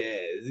Nunes.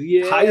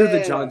 Yeah. Higher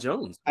than John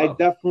Jones. Wow. I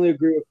definitely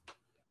agree with.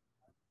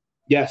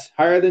 Yes,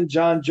 higher than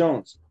John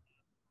Jones.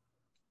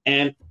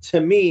 And to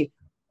me,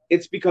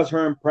 it's because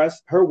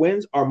her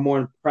wins are more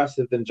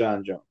impressive than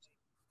John Jones.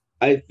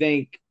 I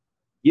think,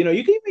 you can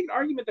make an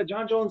argument that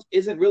John Jones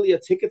isn't really a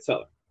ticket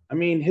seller. I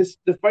mean,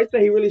 the fights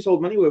that he really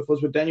sold money with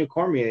was with Daniel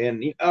Cormier,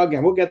 and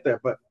again, we'll get there.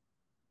 But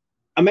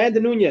Amanda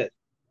Nunes,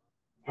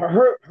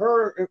 her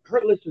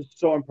list is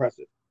so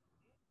impressive.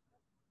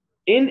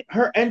 In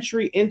her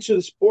entry into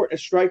the sport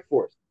as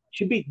Strikeforce,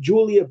 she beat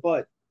Julia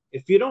Budd.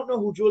 If you don't know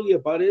who Julia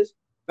Budd is,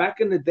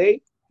 back in the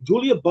day,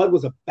 Julia Budd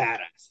was a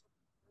badass,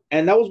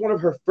 and that was one of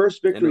her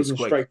first victories in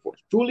Strikeforce.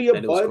 Julia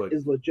Budd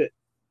is legit.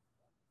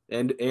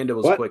 And it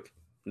was quick.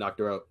 Knocked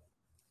her out.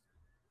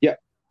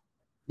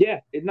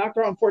 Yeah, it knocked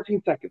her out in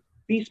 14 seconds.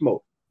 Beast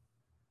mode.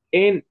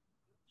 And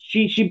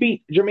she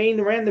beat Jermaine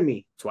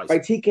Randamine twice by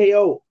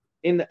TKO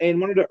in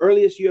one of the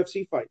earliest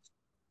UFC fights.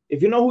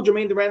 If you know who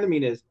Jermaine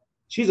Randamine is,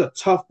 she's a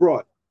tough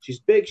broad.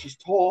 She's big, she's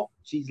tall,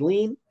 she's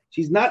lean.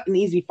 She's not an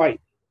easy fight.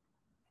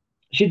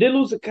 She did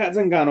lose to Kat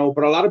Zingano,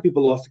 but a lot of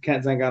people lost to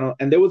Kat Zingano,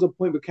 and there was a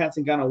point where Kat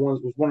Zingano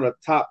was one of the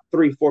top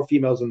 3-4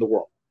 females in the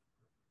world.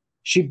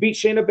 She beat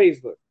Shayna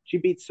Baszler. She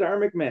beat Sarah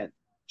McMahon.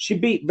 She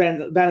beat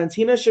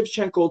Valentina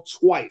Shevchenko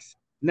twice.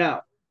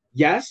 Now,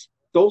 yes,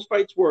 those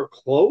fights were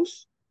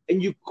close,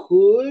 and you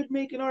could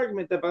make an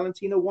argument that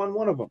Valentina won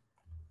one of them.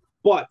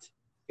 But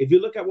if you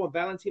look at what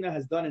Valentina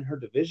has done in her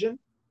division,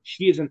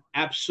 she is an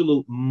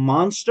absolute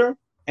monster,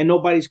 and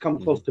nobody's come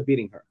close to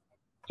beating her.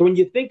 So when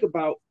you think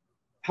about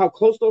how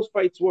close those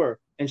fights were,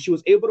 and she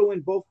was able to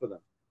win both of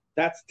them,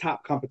 that's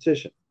top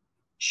competition.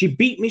 She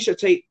beat Miesha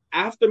Tate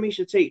after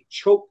Miesha Tate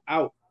choked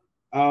out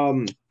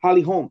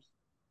Holly Holmes.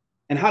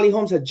 And Holly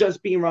Holmes had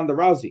just beaten Ronda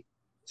Rousey.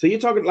 So you're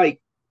talking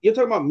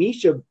about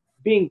Miesha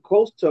being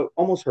close to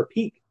almost her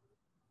peak.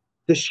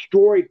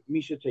 Destroyed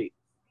Miesha Tate.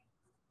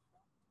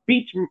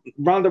 Beats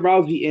Ronda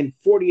Rousey in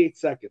 48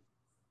 seconds.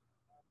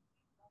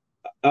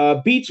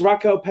 Beats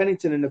Raquel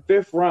Pennington in the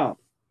 5th round.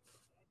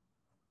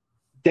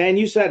 Dan,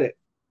 you said it.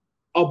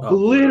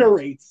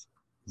 Obliterates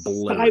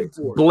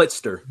Cyborg.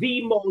 Blitzed.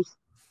 The most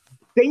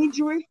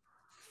dangerous,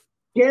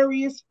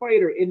 scariest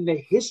fighter in the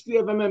history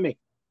of MMA.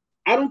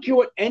 I don't care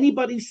what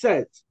anybody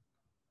says.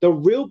 The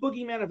real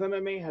boogeyman of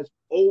MMA has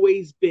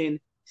always been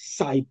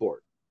Cyborg,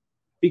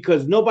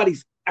 because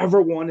nobody's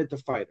ever wanted to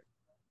fight her.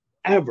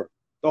 Ever.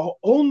 The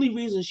only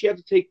reason she had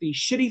to take these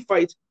shitty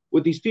fights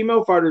with these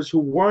female fighters who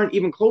weren't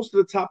even close to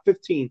the top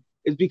 15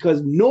 is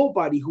because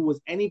nobody who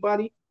was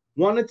anybody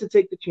wanted to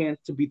take the chance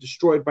to be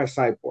destroyed by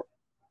Cyborg.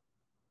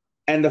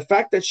 And the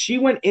fact that she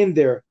went in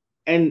there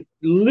and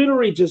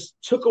literally just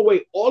took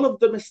away all of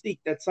the mystique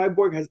that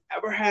Cyborg has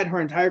ever had her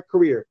entire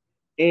career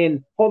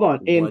in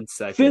 1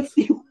 second.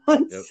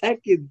 51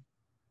 seconds.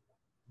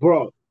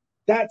 Bro,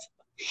 that's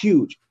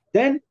huge.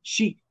 Then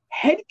she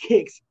head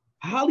kicks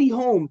Holly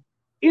Holm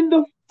in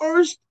the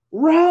 1st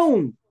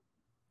round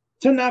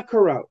to knock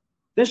her out.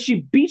 Then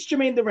she beats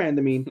Jermaine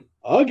Randamine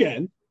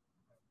again.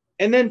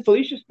 And then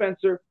Felicia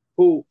Spencer,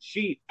 who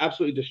she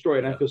absolutely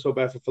destroyed. I feel so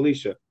bad for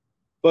Felicia.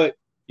 But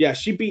yeah,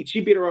 she beat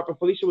her up, and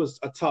Felicia was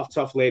a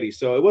tough lady.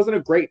 So it wasn't a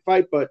great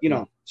fight, but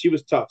she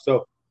was tough.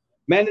 So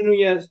Amanda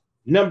Nunes,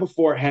 number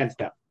 4, hands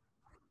down.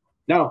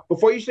 Now,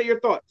 before you say your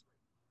thoughts,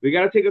 We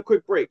got to take a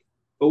quick break,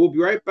 but we'll be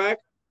right back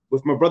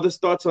with my brother's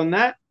thoughts on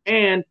that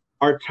and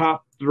our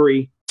top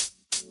 3.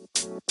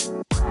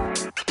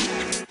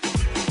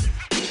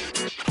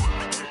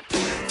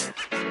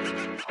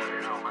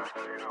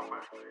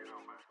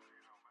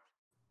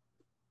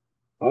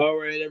 All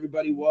right,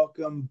 everybody,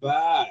 welcome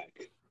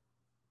back.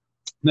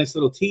 Nice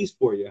little tease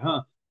for you,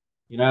 huh?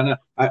 You know,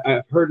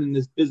 I've heard in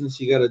this business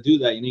you got to do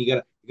that. You know,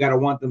 you got to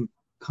want them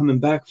coming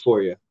back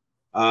for you.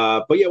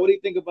 But yeah, what do you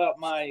think about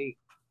my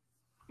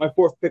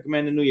 4th pick,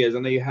 Amanda Nunes? I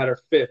know you had her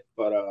 5th,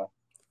 but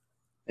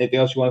anything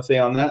else you want to say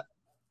on that?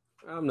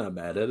 I'm not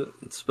mad at it.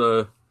 It's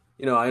you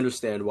know, I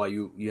understand why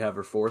you have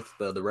her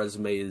 4th. The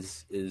resume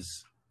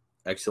is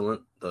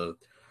excellent.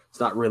 It's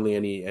not really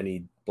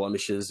any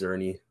blemishes or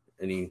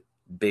any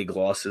big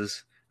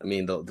losses. I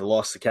mean, the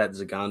loss to Cat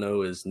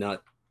Zingano is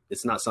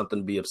not something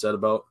to be upset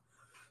about.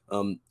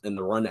 And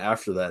the run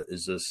after that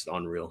is just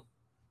unreal.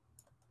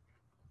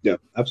 Yeah,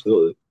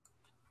 absolutely.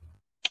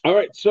 All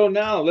right, so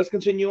now let's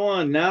continue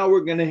on. Now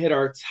we're gonna hit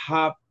our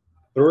top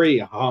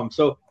 3.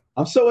 So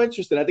I'm so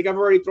interested. I think I've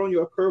already thrown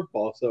you a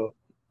curveball. So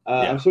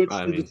I'm so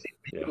interested to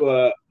see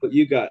what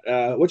you got.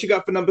 What you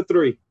got for number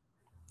 3?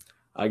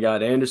 I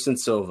got Anderson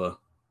Silva.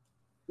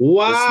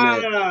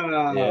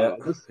 Wow,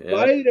 the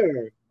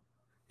spider.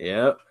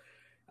 Yeah.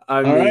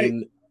 I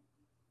mean,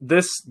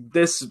 this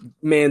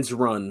man's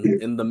run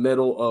in the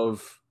middle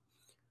of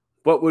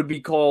what would be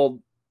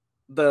called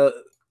the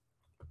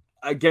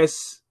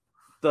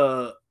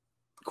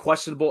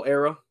questionable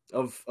era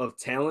of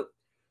talent.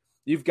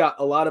 You've got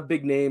a lot of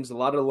big names, a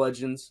lot of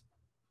legends,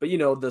 but you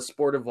know, the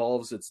sport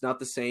evolves. It's not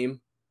the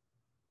same.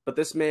 But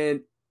this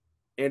man,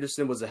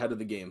 Anderson, was ahead of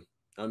the game.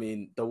 I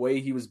mean, the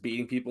way he was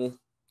beating people,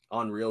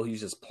 unreal.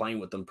 He's just playing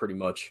with them pretty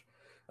much.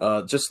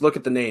 Just look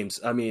at the names.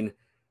 I mean,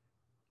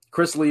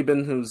 Chris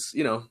Lieben, who's,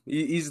 you know,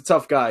 he's a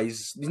tough guy.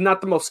 He's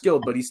not the most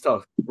skilled, but he's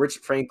tough. Rich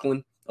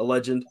Franklin, a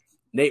legend.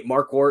 Nate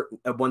Marquardt,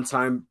 at one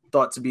time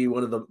thought to be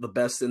one of the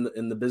best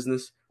in the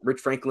business. Rich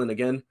Franklin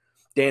again.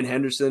 Dan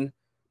Henderson,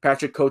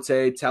 Patrick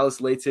Cote,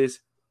 Talis Leites,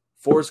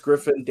 Forrest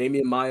Griffin,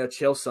 Damian Maia,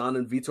 Chael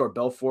Sonnen, Vitor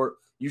Belfort,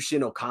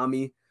 Yushin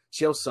Okami,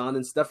 Chael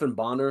Sonnen, Stephan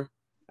Bonner,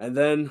 and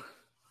then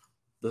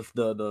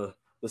the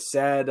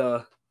sad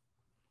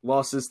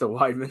losses to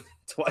Weidman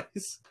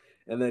twice.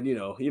 And then, you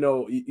know,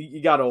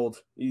 he got old.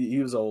 He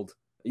was old.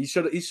 He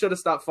should have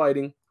stopped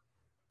fighting.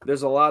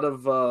 There's a lot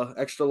of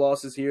extra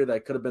losses here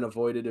that could have been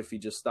avoided if he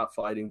just stopped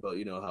fighting, but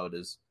you know how it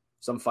is.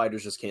 Some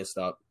fighters just can't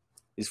stop.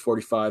 He's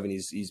 45 and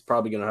he's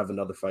probably going to have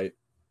another fight.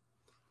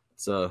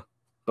 So,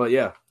 but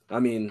yeah, I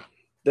mean,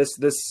 this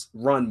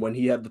run when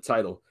he had the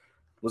title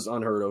was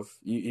unheard of.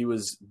 He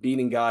was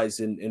beating guys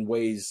in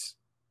ways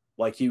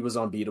like he was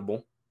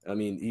unbeatable. I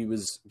mean, he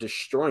was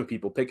destroying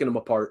people, picking them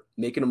apart,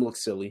 making them look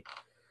silly.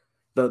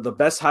 The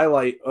best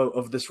highlight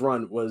of this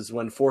run was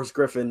when Forrest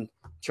Griffin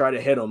tried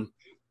to hit him,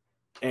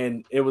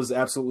 and it was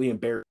absolutely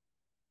embarrassing.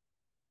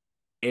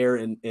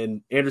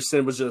 And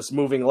Anderson was just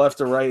moving left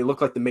to right. It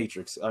looked like the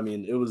Matrix. I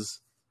mean, it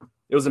was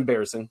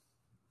embarrassing.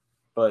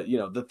 But, you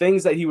know, the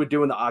things that he would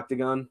do in the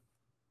octagon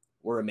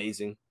were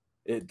amazing.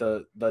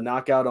 The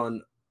knockout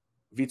on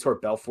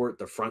Vitor Belfort,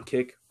 the front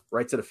kick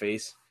right to the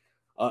face.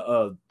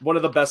 One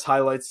of the best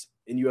highlights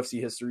in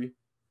UFC history.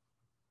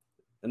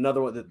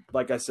 Another one that,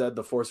 like I said,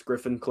 the Forrest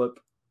Griffin clip.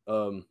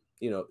 You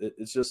know,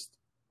 it's just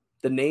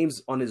the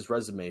names on his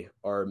resume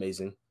are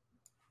amazing.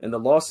 And the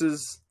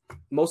losses,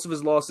 most of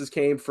his losses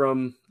came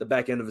from the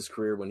back end of his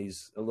career when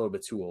he's a little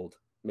bit too old.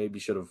 Maybe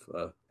should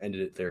have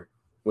ended it there.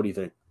 What do you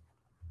think?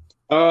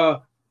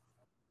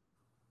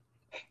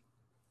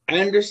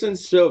 Anderson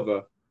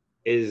Silva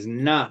is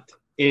not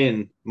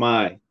in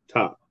my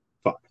top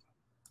 5.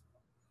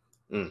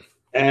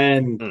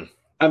 And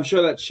I'm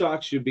sure that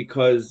shocks you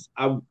because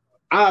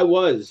I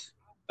was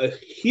a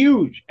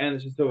huge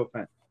Anderson Silva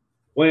fan.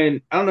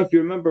 When I don't know if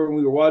you remember when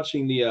we were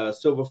watching the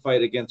Silva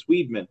fight against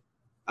Weidman,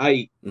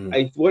 I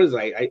threw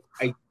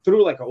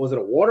was it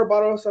a water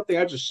bottle or something?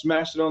 I just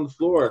smashed it on the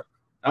floor.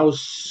 I was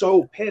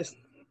so pissed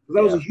because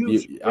I was a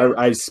huge.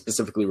 I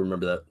specifically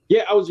remember that.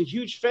 Yeah, I was a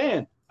huge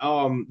fan.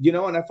 You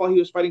know, and I thought he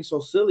was fighting so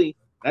silly.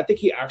 And I think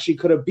he actually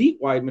could have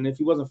beat Weidman if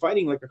he wasn't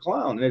fighting like a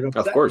clown.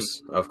 Of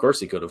course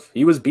he could have.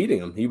 He was beating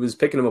him. He was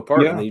picking him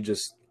apart, and he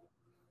just.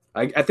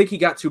 I think he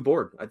got too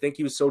bored. I think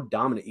he was so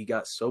dominant. He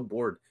got so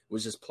bored.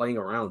 Was just playing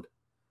around.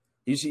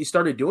 He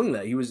started doing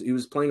that. He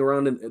was playing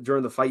around, and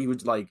during the fight, he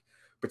would like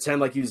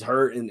pretend like he was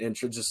hurt and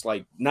should just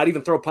like not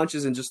even throw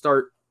punches and just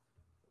start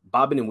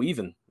bobbing and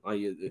weaving.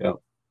 It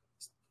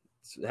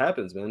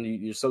happens, man.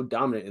 You're so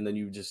dominant, and then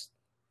you just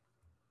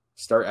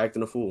start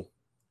acting a fool.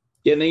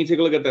 Yeah, and then you take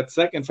a look at that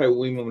second fight with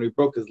Weidman when he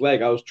broke his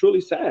leg. I was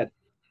truly sad.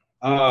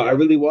 I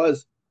really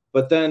was.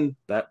 But then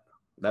that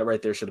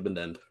right there should have been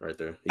the end right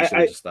there. He should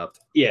have just stopped.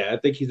 Yeah, I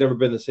think he's never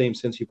been the same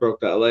since he broke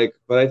that leg.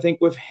 But I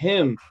think with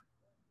him,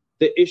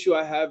 the issue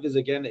I have is,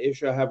 again, the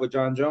issue I have with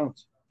Jon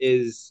Jones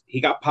is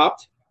he got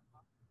popped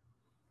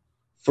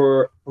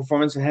for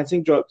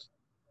performance-enhancing drugs,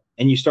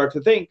 and you start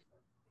to think,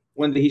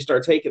 when did he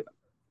start taking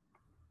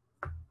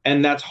them?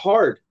 And that's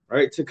hard,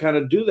 right, to kind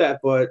of do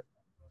that. But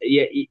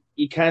yeah,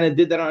 you kind of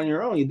did that on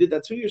your own. You did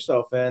that to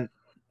yourself, and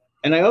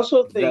I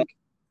also think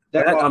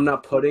that I'm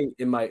not putting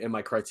in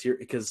my criteria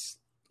because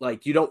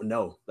like you don't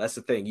know. That's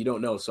the thing, you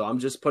don't know. So I'm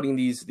just putting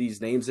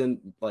these names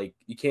in. Like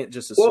you can't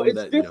just assume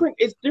it's different.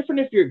 It's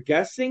different if you're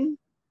guessing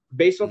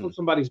based off of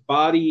somebody's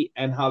body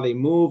and how they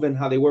move and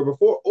how they were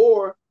before,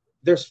 or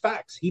there's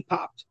facts. He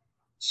popped.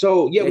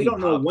 So yeah, we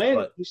don't know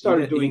when he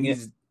started doing it,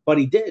 but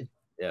he did.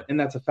 Yeah, and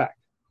that's a fact.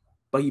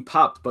 But he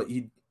popped, but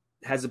he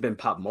hasn't been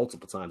popped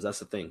multiple times. That's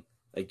the thing.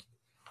 Like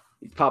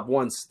he popped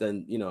once,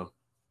 then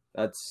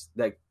that's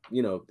that.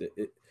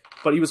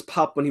 But he was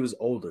popped when he was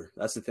older.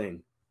 That's the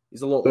thing.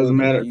 He's a little doesn't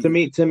older. matter to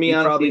me.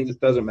 Honestly, it just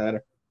doesn't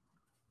matter.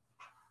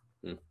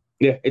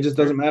 Yeah, it just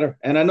doesn't matter.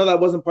 And I know that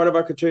wasn't part of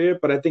our criteria,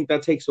 but I think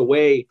that takes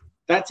away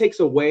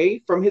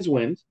from his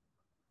wins.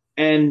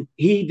 And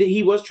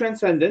he was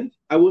transcendent.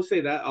 I will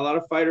say that. A lot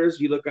of fighters,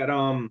 you look at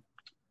oh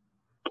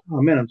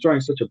man, I'm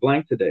drawing such a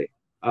blank today.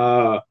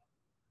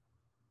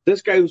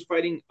 This guy who's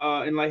fighting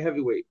in light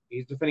heavyweight,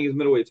 he's defending his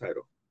middleweight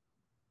title.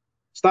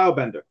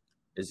 Stylebender.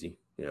 Izzy.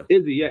 Yeah.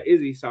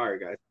 Izzy. Sorry,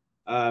 guys.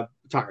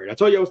 Tired. I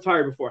told you I was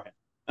tired beforehand.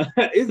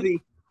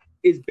 Izzy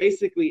is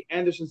basically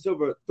Anderson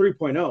Silva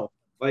 3.0.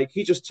 Like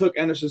he just took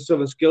Anderson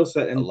Silva's skill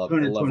set and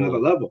turned it to another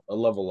level. A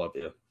level up,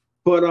 yeah.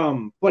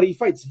 But he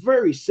fights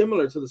very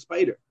similar to the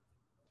Spider.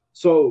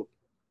 So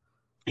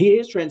he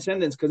is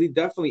transcendence because he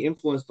definitely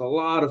influenced a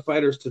lot of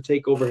fighters to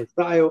take over his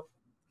style.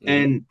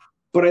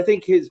 But I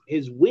think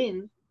his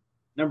win,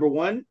 number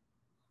one,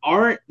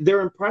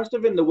 they're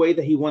impressive in the way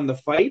that he won the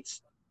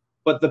fights,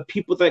 but the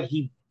people that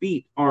he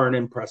beat aren't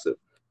impressive.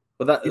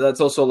 But that's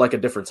also like a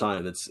different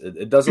time.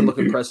 It doesn't look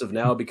impressive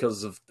now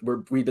because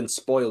we've been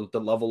spoiled with the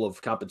level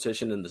of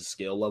competition and the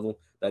skill level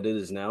that it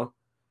is now.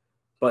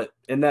 But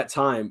in that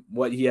time,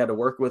 what he had to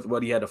work with,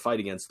 what he had to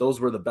fight against, those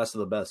were the best of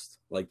the best.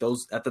 Like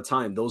those at the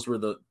time, those were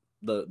the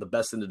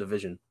best in the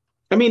division.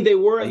 I mean, they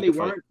were and they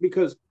weren't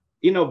because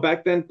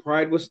back then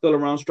Pride was still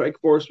around,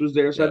 Strikeforce was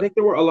there, so I think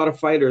there were a lot of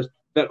fighters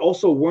that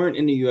also weren't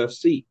in the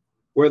UFC.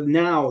 Where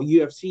now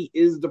UFC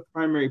is the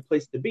primary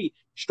place to be.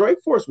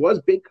 Strikeforce was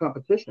big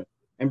competition.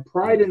 And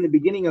Pride in the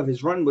beginning of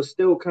his run was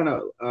still kind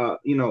of,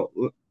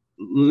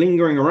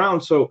 lingering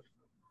around. So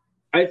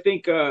I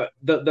think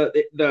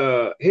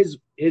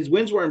his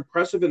wins were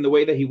impressive in the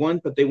way that he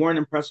won, but they weren't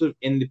impressive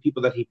in the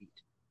people that he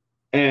beat.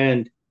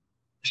 And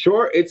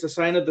sure, it's a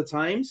sign of the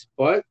times,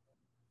 but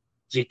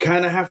you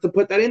kind of have to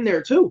put that in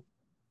there too.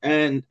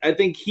 And I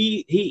think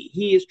he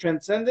is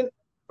transcendent,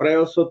 but I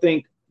also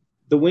think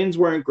the wins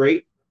weren't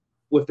great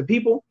with the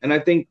people, and I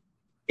think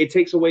it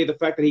takes away the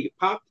fact that he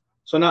popped.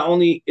 So not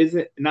only is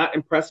it not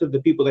impressive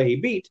the people that he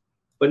beat,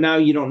 but now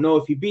you don't know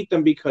if he beat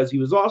them because he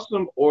was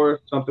awesome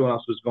or something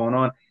else was going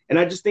on. And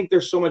I just think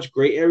there's so much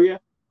gray area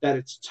that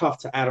it's tough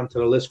to add him to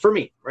the list for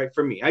me, right?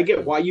 For me, I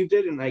get why you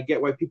did, and I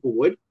get why people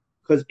would,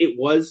 because it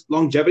was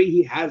longevity.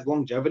 He has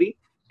longevity.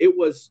 It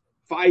was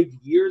 5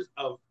 years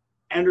of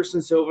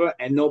Anderson Silva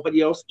and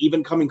nobody else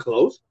even coming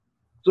close.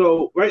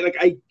 So, right, like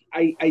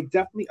I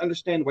definitely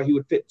understand why he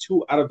would fit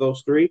 2 out of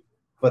those 3,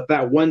 but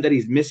that one that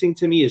he's missing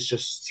to me is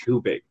just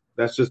too big.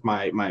 That's just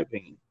my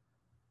opinion.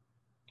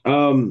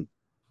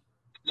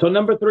 So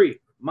number 3,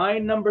 my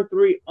number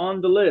 3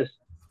 on the list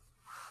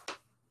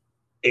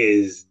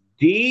is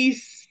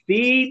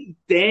DC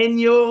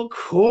Daniel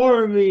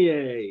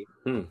Cormier.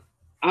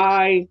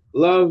 I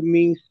love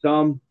me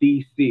some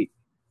DC.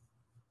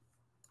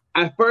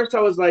 At first, I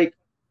was like,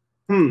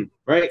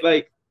 right?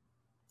 Like,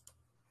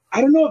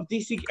 I don't know if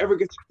DC ever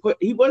gets put.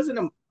 He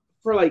wasn't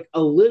for like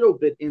a little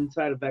bit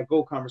inside of that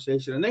GOAT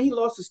conversation. And then he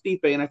lost to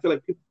Stipe, and I feel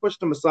like people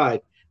pushed him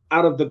aside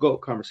out of the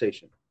GOAT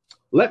conversation.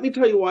 Let me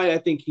tell you why I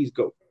think he's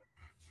GOAT.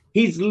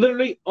 He's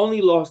literally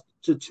only lost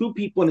to 2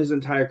 people in his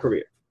entire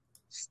career,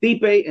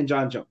 Stipe and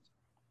John Jones.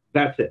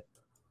 That's it.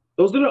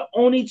 Those are the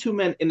only 2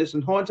 men in this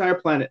whole entire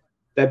planet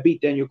that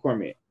beat Daniel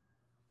Cormier.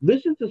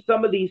 Listen to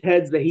some of these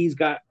heads that he's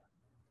got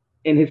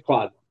in his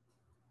closet.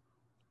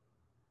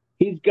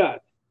 He's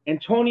got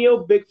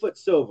Antonio Bigfoot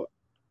Silva.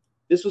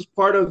 This was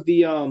part of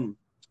the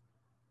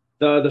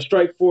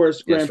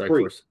Strikeforce Grand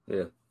Prix.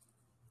 Yeah.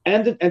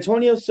 And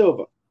Antonio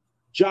Silva,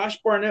 Josh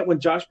Barnett,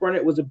 when Josh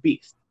Barnett was a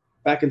beast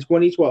back in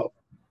 2012.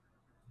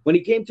 When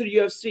he came to the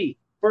UFC,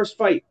 first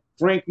fight,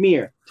 Frank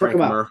Mir took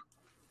him out.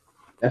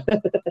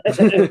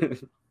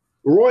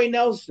 Roy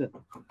Nelson,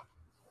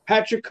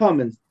 Patrick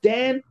Cummins,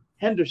 Dan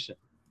Henderson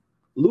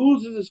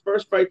loses his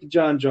first fight to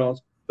John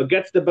Jones, but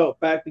gets the belt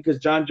back because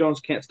John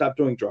Jones can't stop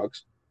doing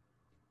drugs.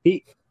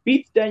 He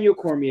beats Daniel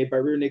Cormier by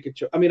rear naked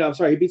choke.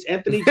 He beats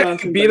Anthony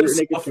Johnson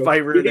by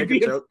rear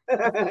naked choke.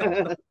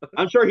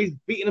 I'm sure he's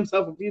beaten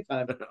himself a few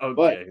times. Okay.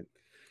 But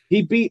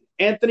he beat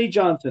Anthony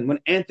Johnson when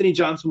Anthony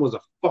Johnson was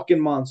a fucking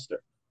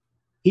monster.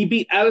 He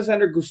beat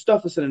Alexander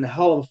Gustafsson in a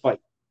hell of a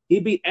fight. He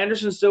beat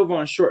Anderson Silva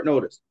on short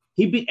notice.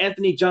 He beat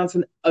Anthony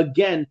Johnson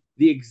again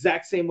the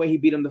exact same way he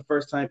beat him the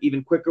first time,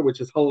 even quicker, which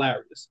is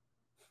hilarious.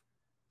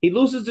 He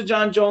loses to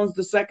John Jones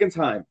the second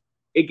time.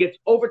 It gets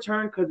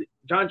overturned because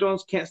John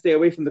Jones can't stay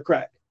away from the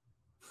crack.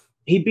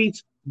 He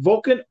beats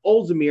Volkan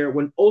Ozdemir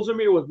when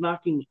Ozdemir was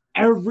knocking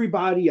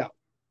everybody out.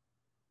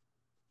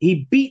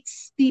 He beat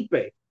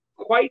Stipe,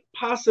 quite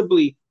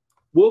possibly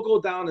will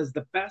go down as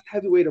the best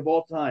heavyweight of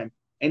all time,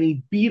 and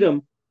he beat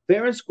him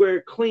fair and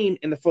square, clean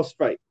in the first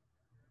fight.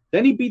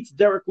 Then he beats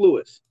Derek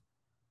Lewis,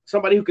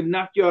 somebody who can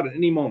knock you out at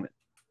any moment.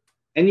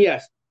 And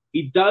yes,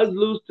 he does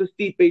lose to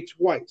Stipe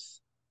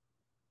twice,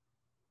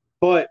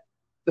 but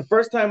the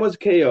first time was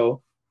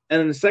KO, and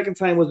then the second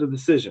time was a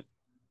decision.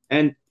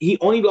 And he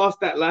only lost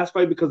that last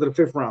fight because of the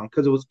fifth round,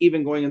 because it was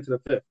even going into the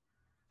fifth.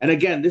 And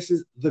again, this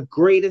is the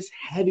greatest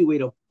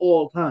heavyweight of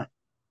all time.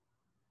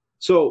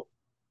 So,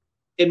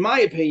 in my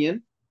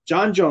opinion,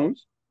 Jon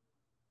Jones,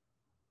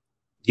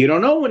 you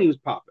don't know when he was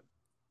popping,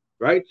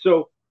 right?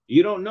 So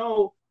you don't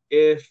know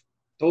if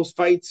those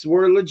fights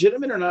were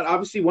legitimate or not.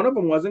 Obviously, one of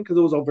them wasn't because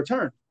it was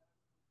overturned.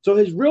 So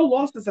his real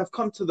losses have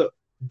come to the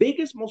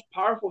biggest, most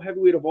powerful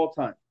heavyweight of all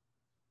time.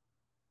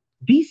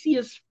 DC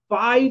is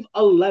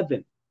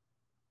 5'11",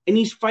 and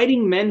he's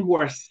fighting men who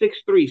are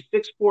 6'3",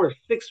 6'4",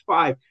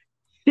 6'5",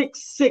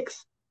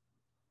 6'6",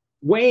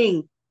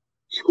 weighing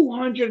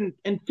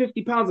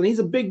 250 pounds, and he's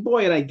a big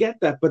boy, and I get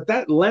that, but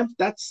that length,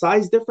 that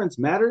size difference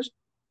matters,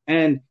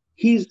 and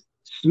he's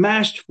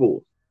smashed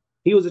fools.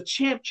 He was a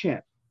champ.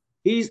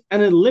 He's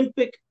an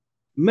Olympic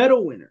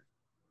medal winner.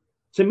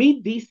 To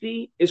me,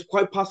 DC is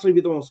quite possibly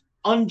the most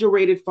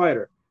underrated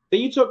fighter. Then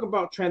you talk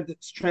about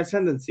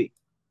transcendency.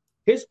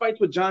 His fights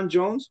with Jon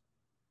Jones,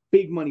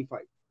 big money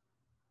fight.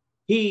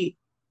 He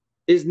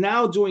is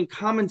now doing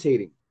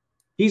commentating.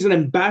 He's an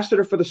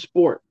ambassador for the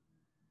sport.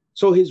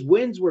 So his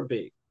wins were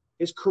big.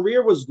 His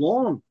career was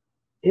long.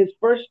 His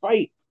first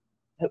fight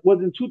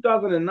was in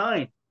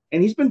 2009,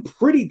 and he's been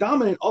pretty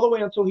dominant all the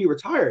way until he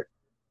retired.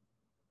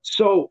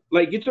 So,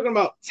 like, you're talking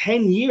about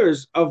 10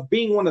 years of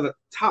being one of the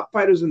top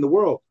fighters in the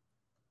world.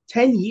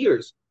 10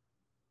 years.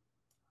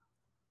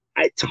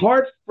 It's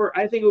hard for,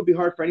 I think it would be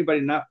hard for anybody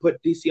to not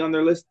put DC on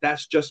their list.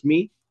 That's just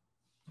me.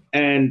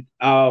 And,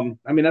 I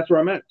mean, that's where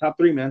I'm at. Top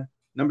 3, man.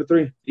 Number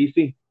 3,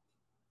 DC.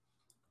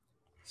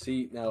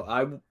 See, now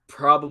I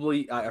forgot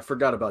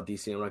about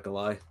DC. I'm not gonna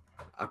lie.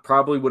 I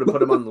probably would have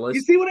put him on the list.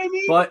 You see what I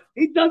mean? But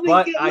he doesn't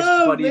get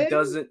love, but man. he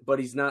doesn't. But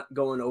he's not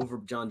going over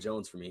Jon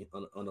Jones for me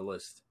on the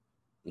list.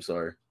 I'm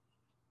sorry,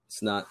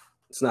 it's not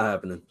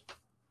happening.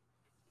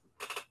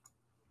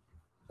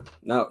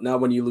 Now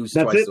when you lose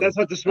that's twice, it. That's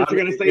what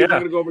you're gonna say. Yeah. He's not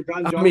gonna go over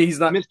Jon Jones. I mean, he's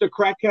not Mr.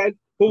 Crackhead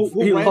who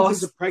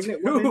runs into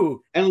pregnant women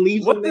and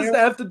leaves What them does there. that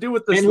have to do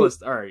with this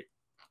list? All right.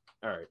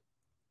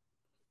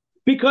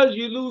 Because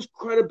you lose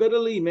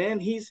credibility, man.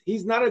 He's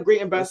not a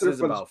great ambassador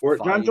for the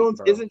sport. Jon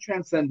Jones isn't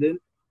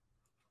transcendent.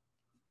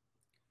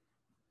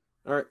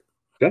 All right.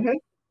 Go ahead.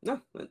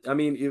 No, I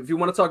mean, if you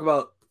want to talk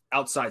about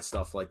outside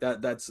stuff like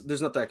that,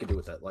 there's nothing I can do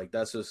with that. Like,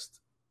 that's just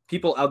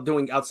people out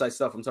doing outside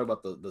stuff. I'm talking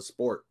about the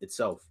sport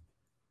itself.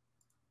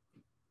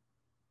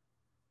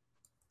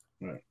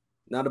 Right.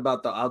 Not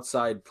about the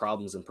outside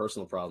problems and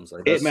personal problems.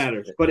 Like, it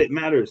matters, but it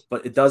matters.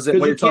 But it doesn't.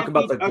 When you're talking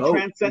about the GOAT,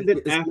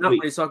 transcendent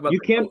athlete, you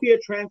can't be a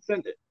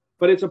transcendent.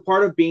 But it's a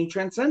part of being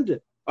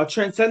transcendent. A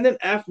transcendent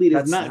athlete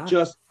is not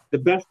just the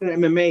best in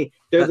MMA.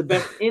 They're the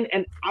best in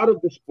and out of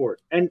the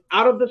sport. And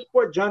out of the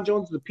sport, Jon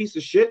Jones is a piece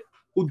of shit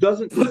who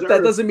doesn't deserve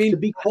that doesn't mean to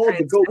be called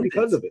the GOAT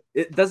because of it.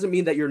 It doesn't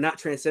mean that you're not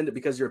transcendent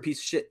because you're a piece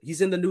of shit.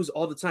 He's in the news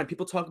all the time.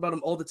 People talk about him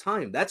all the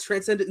time. That's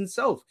transcendent in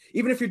itself,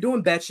 even if you're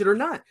doing bad shit or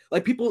not.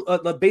 Like people,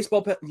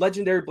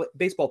 legendary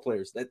baseball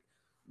players that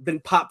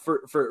been popped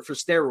for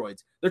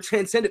steroids. They're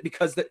transcendent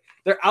because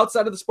they're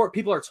outside of the sport.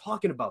 People are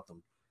talking about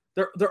them.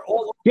 They're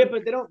all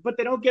but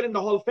they don't get in the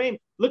Hall of Fame.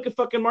 Look at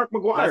fucking Mark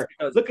McGwire.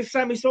 Look at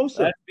Sammy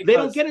Sosa. They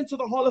don't get into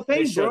the Hall of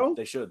Fame, bro.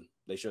 They should.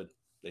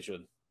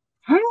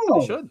 How?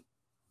 They should.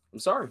 I'm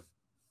sorry.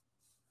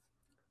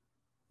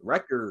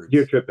 Records.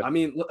 You're tripping. I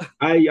mean,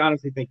 I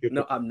honestly think you're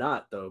tripping. No, I'm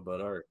not though.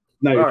 But all right.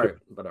 No, you're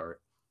tripping. But all right.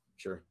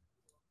 Sure.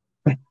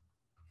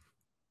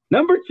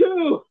 Number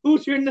 2.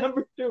 Who's your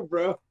number 2,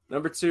 bro?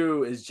 Number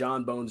 2 is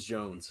Jon Bones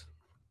Jones.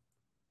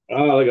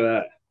 Oh, look at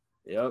that.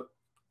 Yep.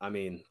 I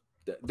mean,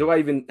 do I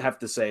even have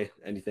to say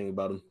anything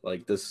about him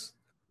like this?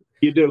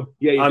 You do.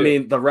 Yeah, you do.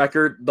 mean, the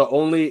record, the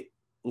only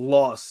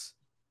loss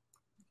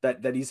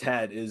that he's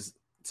had is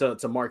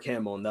to Mark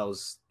Hamill, and that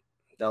was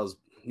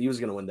he was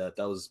going to win that.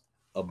 That was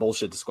a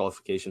bullshit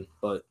disqualification,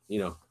 but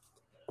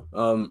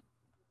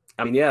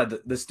I mean, yeah,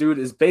 this dude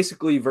is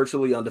basically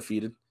virtually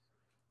undefeated.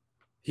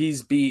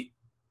 He's beat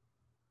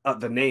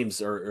the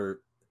names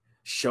are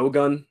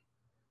Shogun,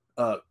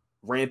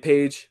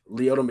 Rampage,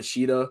 Lyoto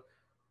Machida,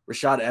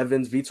 Rashad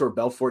Evans, Vitor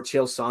Belfort,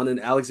 Chael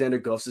Sonnen, Alexander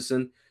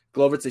Gustafsson,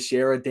 Glover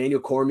Teixeira, Daniel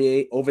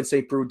Cormier, Ovince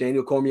St. Preux,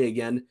 Daniel Cormier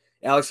again,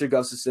 Alex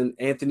Gustafsson,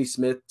 Anthony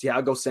Smith,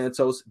 Thiago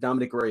Santos,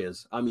 Dominic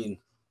Reyes. I mean,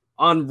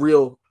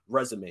 unreal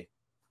resume.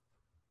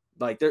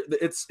 Like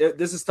this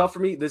is tough for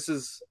me.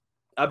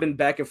 I've been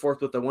back and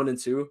forth with the 1 and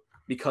 2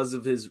 because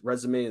of his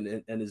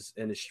resume and his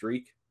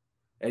streak,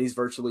 and he's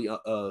virtually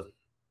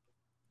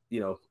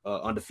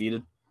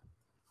undefeated.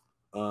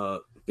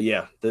 But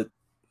yeah,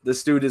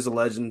 this dude is a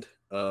legend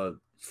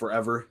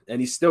forever,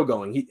 and he's still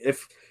going.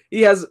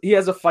 He has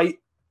a fight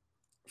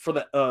for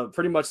the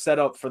pretty much set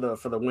up for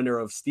the winner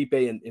of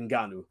Stipe and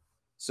Ngannou.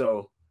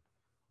 So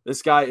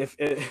This guy,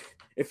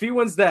 if he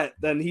wins that,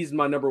 then he's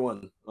my number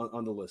one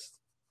on the list.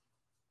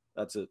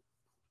 That's it.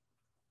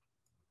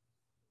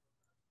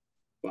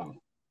 Wow.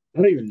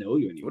 I don't even know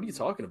you anymore. What are you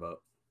talking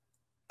about?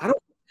 I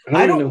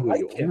don't know who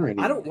you are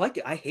anymore. I don't like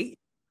it. I hate it.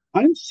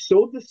 I'm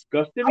so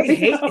disgusted. I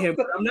hate him,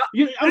 but I'm not.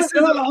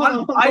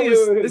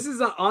 This is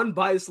an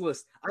unbiased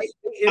list. I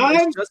hate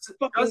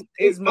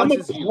him I'm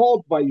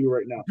appalled by you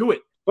right now. Do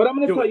it. But I'm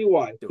going to tell you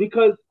why.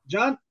 Because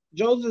Jon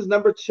Jones is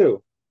number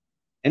 2.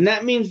 And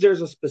that means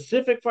there's a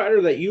specific fighter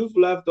that you've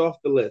left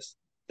off the list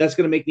that's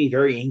going to make me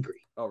very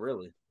angry. Oh,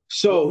 really?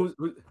 So,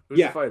 who's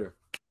the fighter?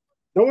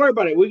 Don't worry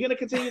about it. We're going to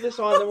continue this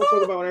on, then we'll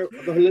talk about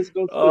the list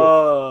goes through.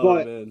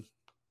 Oh, man.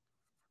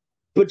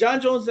 But Jon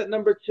Jones at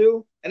number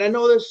 2, and I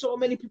know there's so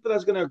many people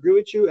that's going to agree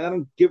with you, and I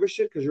don't give a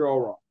shit because you're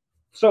all wrong.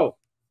 So,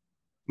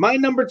 my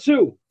number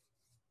 2.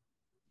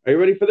 Are you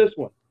ready for this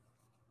one?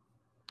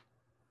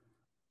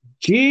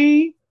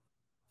 GSP.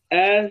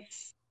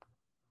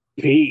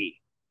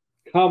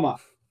 Come on.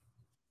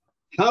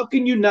 How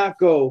can you not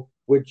go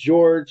with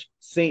George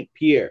St.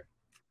 Pierre?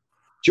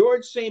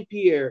 George St.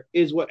 Pierre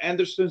is what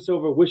Anderson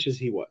Silva wishes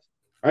he was.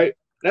 All right?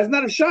 That's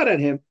not a shot at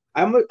him.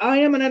 I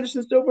am an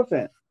Anderson Silva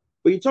fan.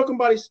 But you talk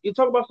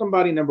about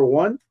somebody, number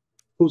 1,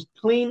 who's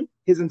clean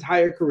his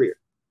entire career.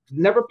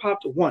 Never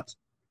popped once.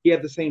 He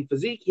had the same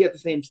physique. He had the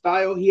same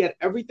style. He had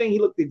everything. He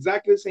looked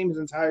exactly the same his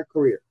entire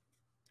career.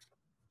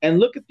 And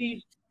look at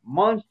these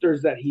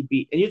monsters that he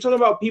beat. And you're talking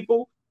about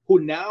people who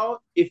now,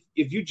 if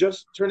you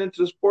just turn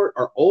into the sport,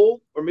 are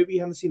old, or maybe you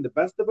haven't seen the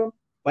best of them,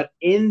 but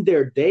in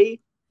their day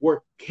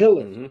were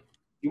killers. Mm-hmm.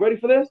 You ready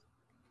for this?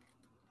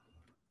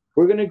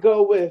 We're going to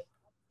go with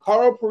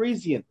Carl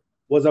Parisian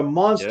was a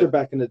monster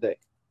back in the day.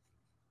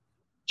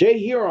 Jay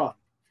Huron,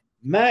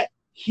 Matt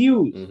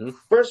Hughes. Mm-hmm.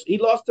 First, he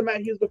lost to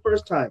Matt Hughes the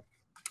first time.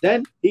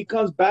 Then he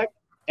comes back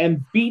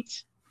and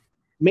beats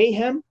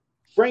Mayhem,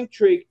 Frank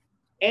Trigg,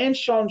 and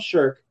Sean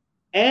Shirk,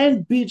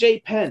 and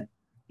BJ Penn.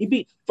 He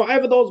beat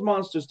 5 of those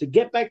monsters to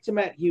get back to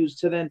Matt Hughes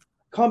to then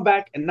come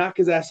back and knock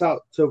his ass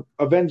out to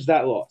avenge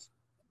that loss.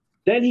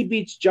 Then he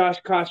beats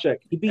Josh Koscheck.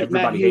 He beat Matt Hughes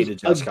again. Everybody hated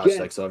Josh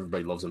Koscheck, so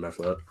everybody loves him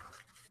after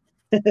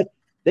that.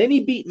 Then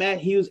he beat Matt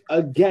Hughes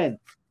again.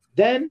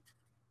 Then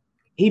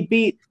he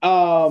beat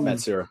Matt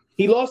Serra.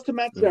 He lost to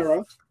Matt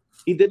Serra.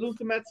 He did lose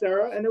to Matt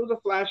Serra, and it was a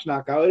flash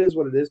knockout. It is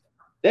what it is.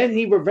 Then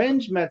he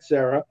revenged Matt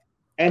Serra,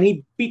 and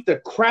he beat the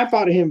crap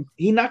out of him.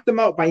 He knocked him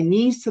out by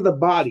knees to the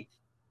body.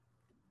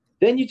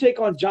 Then you take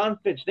on John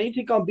Finch. Then you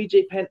take on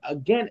BJ Penn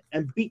again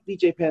and beat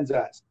BJ Penn's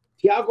ass.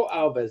 Thiago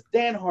Alves,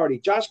 Dan Hardy,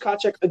 Josh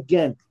Koscheck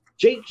again.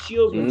 Jake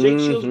Shields, Jake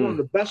Shields, one of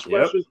the best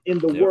wrestlers in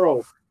the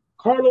world.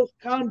 Carlos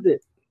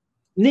Condit,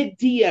 Nick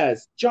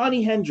Diaz,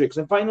 Johnny Hendricks,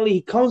 and finally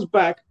he comes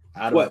back.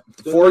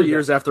 4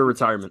 years after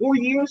retirement. 4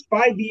 years,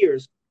 5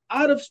 years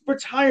out of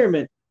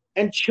retirement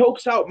and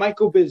chokes out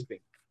Michael Bisping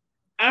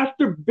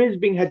after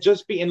Bisping had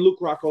just beaten Luke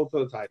Rockhold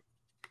for the title.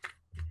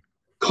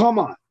 Come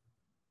on.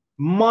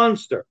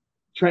 Monster.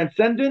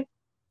 Transcendent.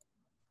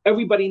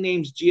 Everybody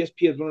names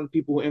GSP as one of the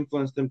people who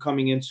influenced them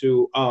coming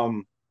into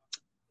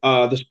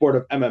the sport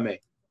of MMA.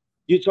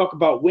 You talk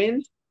about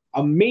wins,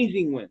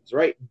 amazing wins,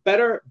 right?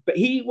 Better, but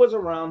he was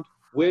around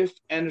with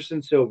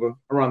Anderson Silva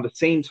around the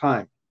same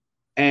time.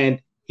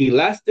 And he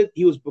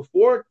was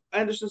before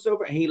Anderson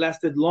Silva, and he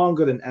lasted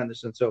longer than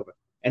Anderson Silva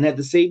and had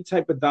the same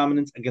type of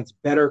dominance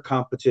against better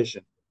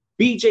competition.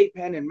 BJ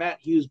Penn and Matt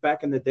Hughes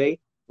back in the day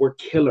were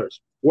killers,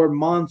 were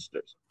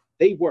monsters.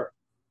 They were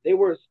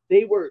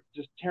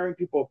just tearing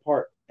people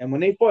apart. And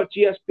when they fought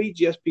GSP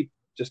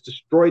just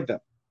destroyed them.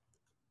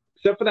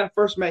 Except for that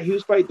first Matt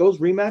Hughes fight, those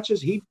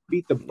rematches, he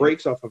beat the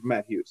brakes off of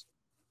Matt Hughes.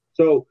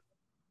 So,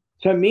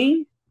 to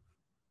me,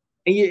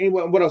 and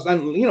what else?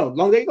 And, there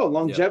you go.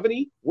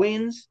 Longevity,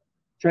 wins,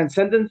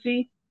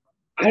 transcendency.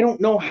 I don't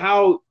know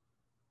how.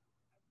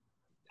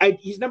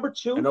 He's number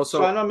 2, and also,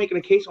 so I'm not making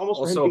a case almost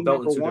for him being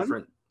number 1.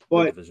 Different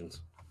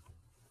divisions.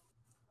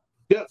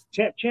 Yeah,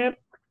 champ.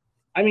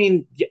 I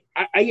mean,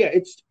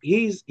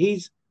 he's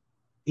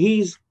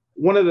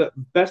one of the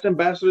best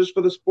ambassadors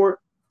for the sport,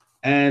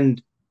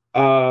 and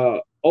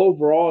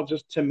overall,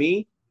 just to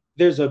me,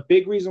 there's a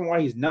big reason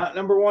why he's not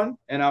number 1,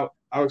 and I'll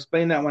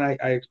explain that when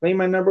I explain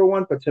my number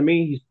 1. But to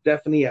me, he's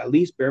definitely at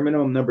least bare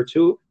minimum number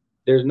 2.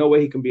 There's no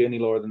way he can be any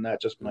lower than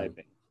that. Just my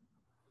opinion.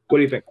 What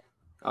do you think?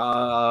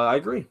 I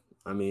agree.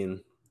 I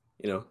mean,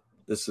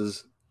 this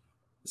is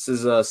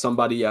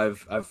somebody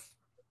I've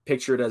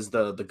pictured as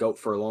the GOAT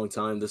for a long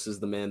time. This is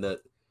the man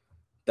that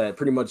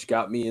pretty much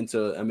got me into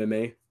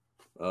MMA.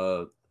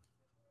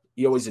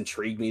 He always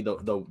intrigued me,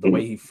 the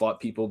way he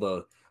fought people,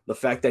 the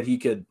fact that he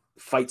could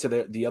fight to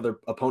the other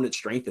opponent's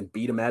strength and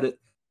beat him at it.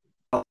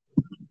 I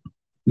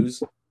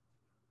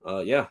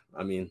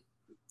mean,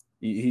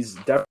 he's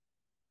definitely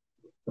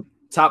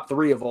top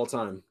 3 of all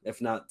time,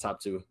 if not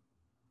top 2.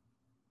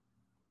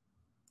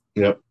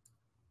 Yep.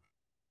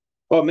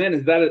 Oh man,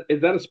 is that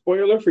a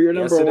spoiler for your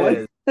number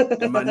 1?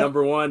 And my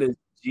number 1 is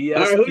GSP,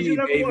 right, who's your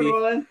number baby.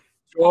 1,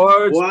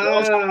 George.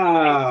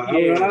 Wow.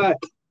 All right.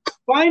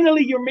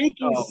 Finally, you're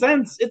making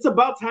sense. It's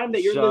about time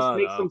that your list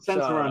makes some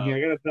sense around here.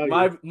 I gotta tell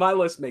you, my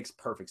list makes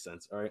perfect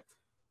sense. All right.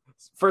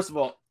 First of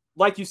all,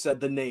 like you said,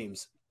 the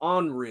names,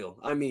 unreal.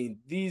 I mean,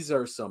 these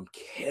are some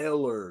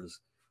killers.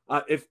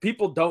 If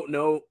people don't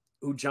know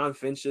who John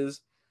Finch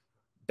is,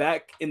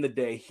 back in the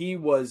day, he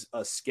was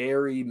a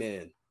scary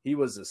man. He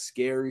was a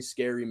scary,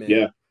 scary man.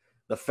 Yeah.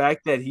 The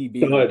fact that he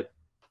beat him,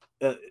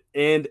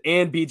 and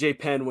BJ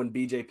Penn when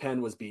BJ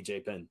Penn was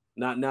BJ Penn,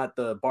 not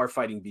the bar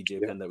fighting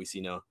BJ Penn that we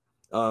see now.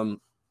 Thiago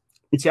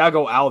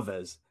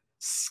Alves,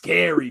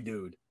 scary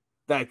dude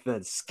back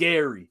then,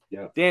 scary.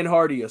 Yeah. Dan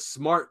Hardy, a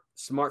smart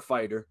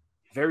fighter,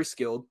 very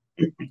skilled.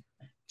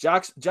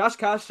 Josh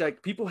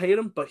Koscheck, people hate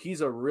him, but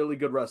he's a really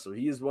good wrestler.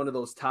 He is one of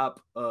those top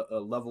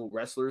level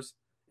wrestlers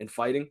in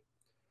fighting.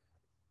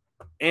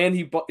 And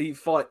he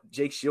fought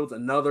Jake Shields,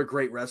 another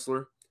great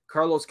wrestler.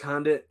 Carlos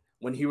Condit,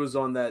 when he was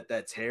on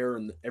that tear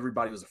and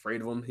everybody was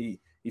afraid of him, he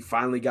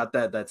finally got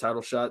that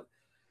title shot.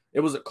 It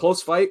was a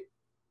close fight,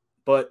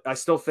 but I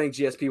still think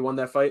GSP won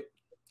that fight.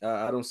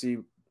 I don't see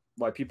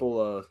why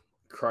people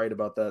cried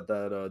about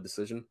that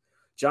decision.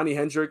 Johnny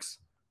Hendricks,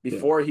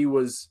 before he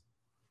was,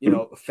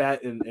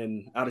 fat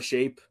and out of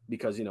shape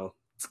because they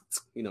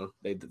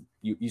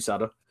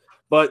USADA,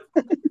 but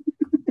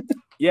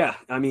yeah,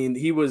 I mean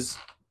he was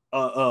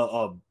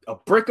a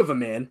brick of a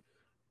man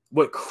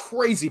with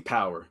crazy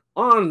power,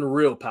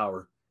 unreal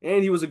power,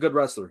 and he was a good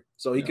wrestler,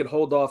 so he could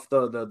hold off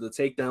the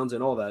takedowns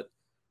and all that.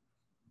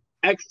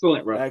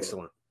 Excellent wrestler.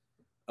 Excellent.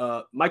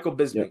 Michael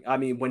Bisping. Yeah. I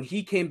mean, when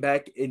he came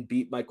back and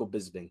beat Michael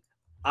Bisping,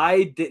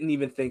 I didn't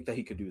even think that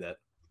he could do that.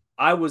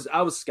 I was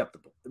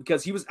skeptical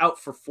because he was out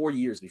for 4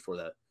 years before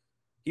that.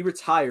 He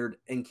retired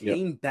and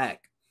came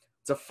back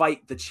to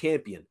fight the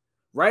champion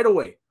right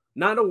away.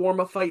 Not a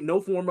warm-up fight,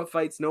 no warm-up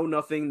fights, no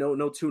nothing,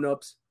 no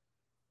tune-ups.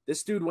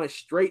 This dude went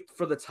straight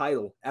for the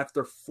title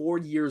after 4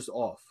 years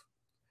off.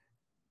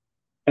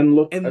 And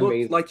looked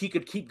like he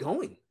could keep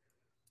going.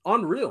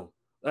 Unreal.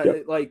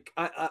 It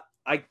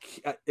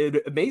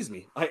amazed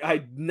me.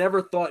 I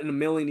never thought in a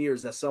million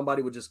years that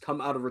somebody would just come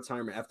out of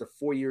retirement after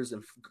 4 years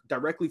and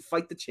directly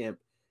fight the champ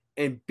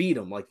and beat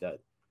him like that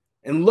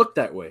and look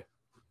that way.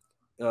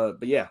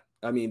 But yeah,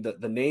 I mean,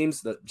 the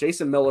names, the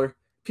Jason Miller,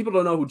 people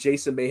don't know who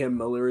Jason Mayhem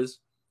Miller is.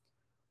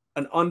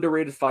 An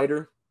underrated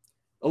fighter,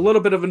 a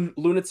little bit of a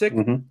lunatic,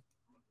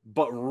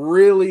 but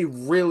really,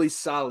 really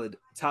solid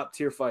top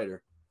tier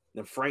fighter.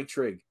 And Frank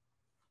Trigg.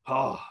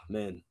 Oh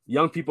man,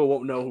 young people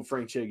won't know who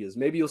Frank Trigg is.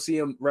 Maybe you'll see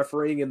him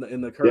refereeing in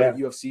the current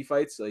UFC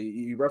fights.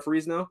 He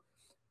referees now.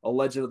 A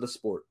legend of the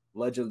sport.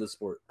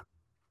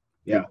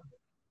 Yeah.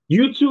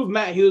 YouTube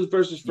Matt Hughes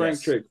versus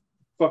Frank Trigg.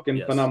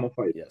 Fucking phenomenal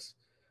fight. Yes.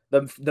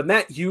 The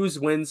Matt Hughes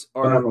wins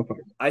are,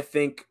 I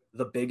think,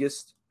 the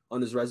biggest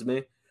on his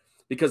resume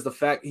because the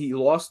fact he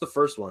lost the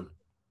first one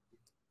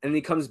and he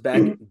comes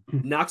back,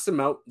 knocks him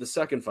out the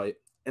second fight,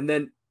 and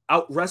then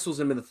out wrestles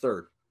him in the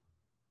third.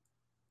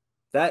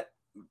 That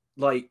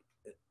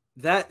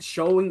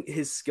showing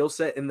his skill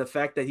set and the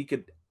fact that he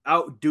could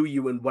outdo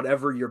you in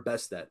whatever you're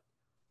best at.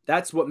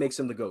 That's what makes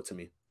him the GOAT to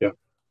me. Yeah.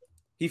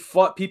 He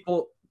fought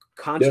people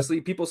consciously.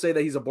 Yeah. People say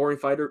that he's a boring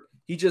fighter.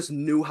 He just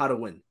knew how to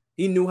win.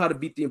 He knew how to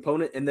beat the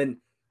opponent and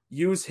then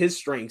use his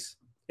strengths,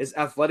 his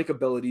athletic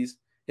abilities,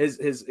 his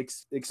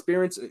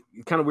experience.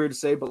 Kind of weird to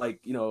say, but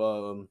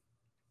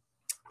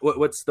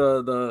what's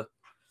the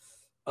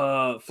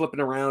flipping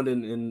around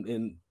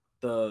in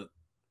the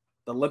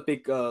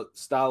Olympic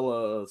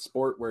style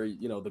sport where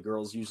the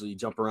girls usually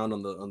jump around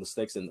on the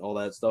sticks and all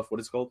that stuff. What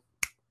is it called?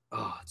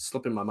 Oh, it's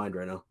slipping my mind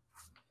right now.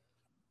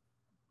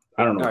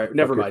 I don't know. All right,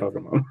 never mind.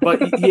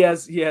 But he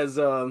has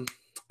all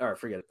right,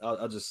 forget it.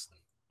 I'll just.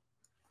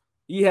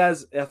 He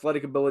has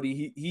athletic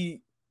ability.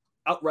 He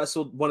out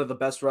wrestled one of the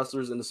best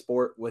wrestlers in the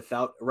sport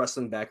without a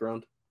wrestling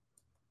background.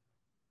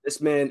 This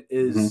man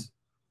is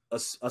a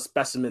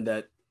specimen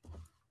that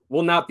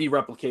will not be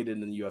replicated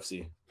in the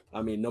UFC.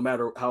 I mean, no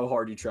matter how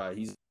hard you try,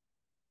 he's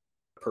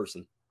a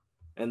person.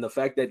 And the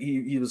fact that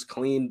he was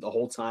clean the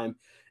whole time,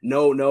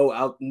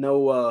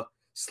 no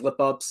slip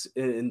ups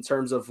in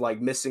terms of like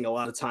missing a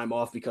lot of time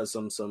off because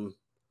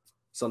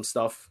some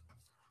stuff.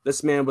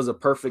 This man was a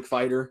perfect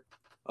fighter,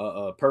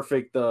 a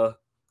perfect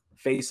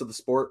face of the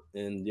sport,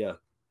 and yeah,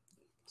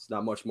 it's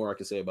not much more I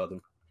can say about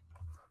him.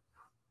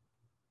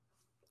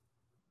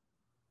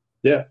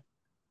 Yeah,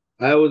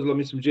 I always love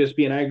me some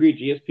GSP, and I agree.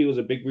 GSP was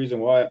a big reason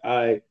why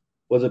I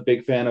was a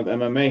big fan of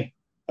MMA.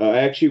 I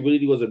actually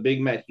really was a big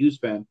Matt Hughes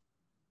fan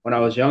when I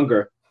was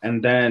younger,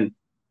 and then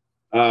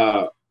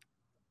I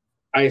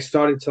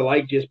started to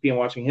like GSP and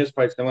watching his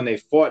fights. Then when they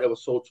fought, it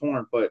was so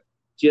torn, but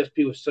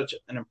GSP was such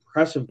an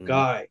impressive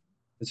guy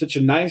and such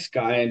a nice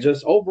guy, and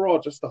just overall,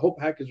 just the whole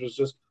package was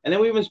just. And then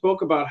we even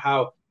spoke about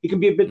how he can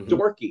be a bit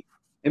dorky,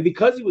 and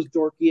because he was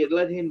dorky, it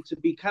led him to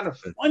be kind of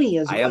funny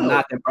as well. I am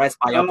not impressed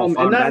by and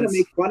not to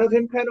make fun of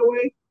him kind of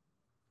way.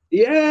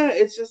 Yeah,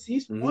 it's just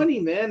he's funny,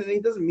 man, and he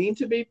doesn't mean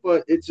to be,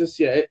 but it's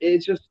just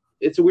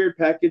it's a weird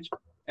package,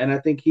 and I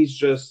think he's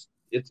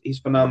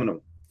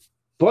phenomenal,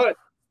 but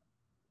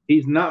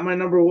he's not my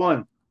number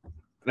one,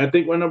 and I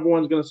think my number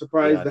one is going to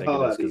surprise the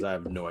hell out of you because I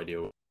have no idea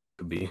what it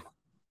could be.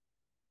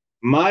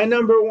 My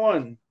number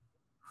one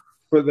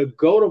for the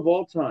GOAT of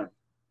all time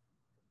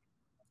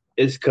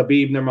is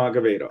Khabib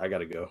Nurmagomedov. I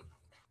gotta go.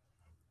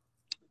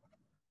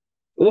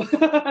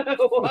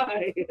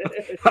 Why?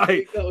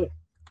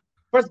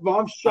 First of all,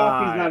 I'm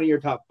shocked he's not in your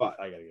top 5.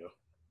 I gotta go.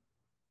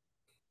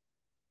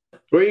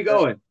 Where are you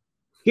going?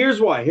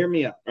 Here's why. Hear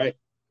me out, right?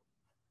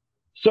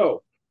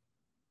 So,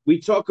 we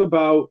talk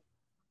about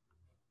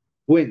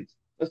wins.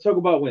 Let's talk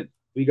about wins.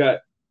 We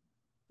got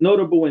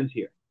notable wins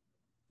here.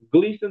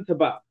 Gleison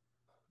Tibau.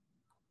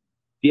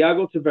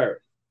 Thiago Tavares.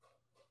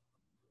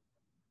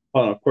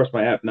 Hold on, of course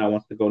my app now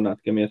wants to go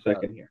nuts. Give me a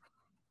second here.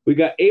 We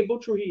got Abel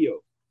Trujillo,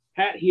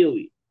 Pat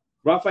Healy,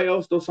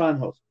 Rafael Dos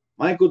Anjos,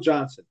 Michael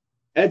Johnson,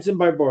 Edson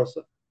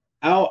Barbosa,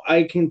 Al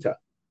Iaquinta,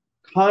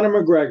 Conor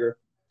McGregor,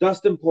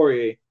 Dustin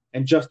Poirier,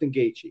 and Justin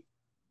Gaethje.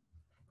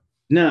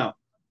 Now,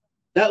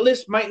 that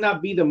list might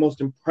not be the most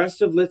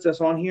impressive list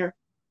that's on here,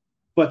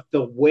 but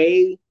the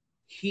way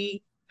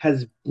he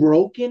has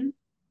broken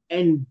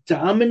and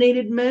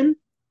dominated men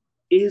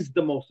is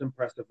the most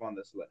impressive on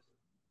this list.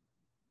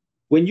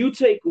 When you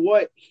take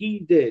what he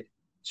did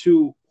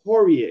to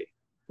Poirier,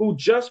 who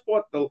just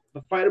fought the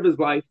fight of his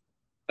life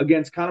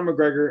against Conor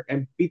McGregor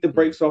and beat the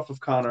brakes off of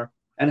Conor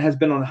and has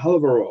been on a hell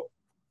of a roll.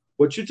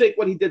 What you take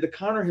what he did to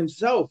Conor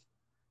himself,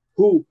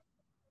 who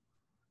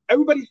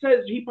everybody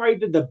says he probably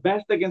did the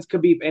best against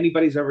Khabib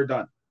anybody's ever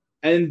done.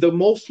 And the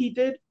most he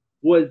did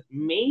was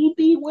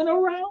maybe win a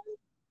round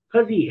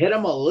because he hit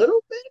him a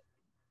little bit.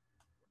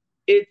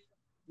 It's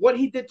what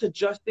he did to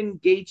Justin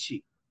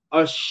Gaethje,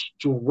 a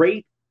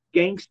straight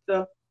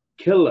gangster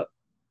killer.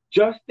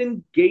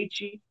 Justin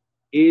Gaethje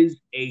is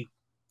a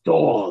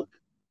dog,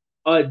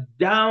 a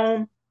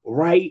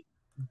downright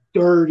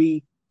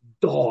dirty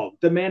dog.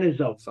 The man is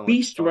a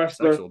beast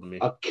wrestler,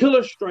 a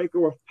killer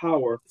striker of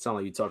power. It sounds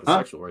like you talking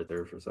sexual right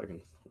there for a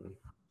second.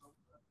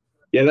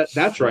 Yeah,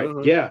 that's right.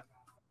 Yeah,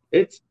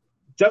 it's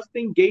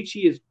Justin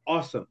Gaethje is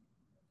awesome,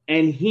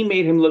 and he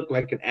made him look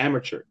like an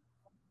amateur.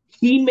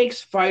 He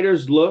makes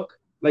fighters look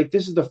like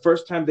this is the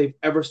first time they've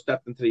ever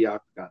stepped into the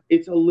octagon.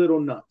 It's a little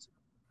nuts.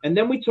 And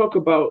then we talk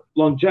about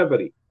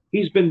longevity.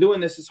 He's been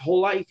doing this his whole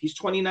life. He's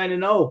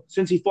 29-0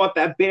 since he fought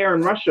that bear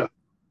in Russia.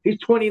 He's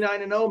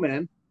 29-0,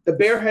 man. The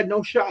bear had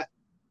no shot.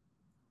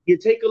 You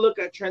take a look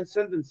at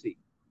Transcendency.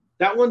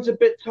 That one's a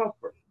bit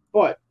tougher,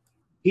 but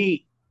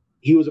he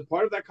was a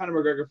part of that Conor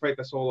McGregor fight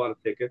that sold a lot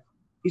of tickets.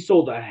 He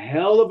sold a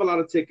hell of a lot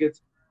of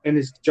tickets in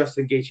his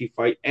Justin Gaethje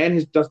fight and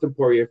his Dustin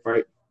Poirier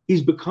fight.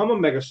 He's become a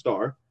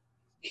megastar.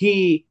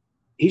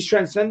 He's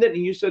transcendent,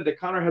 and you said that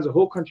Conor has a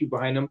whole country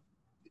behind him.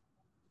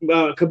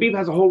 Khabib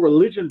has a whole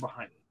religion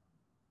behind him.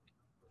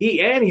 He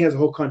has a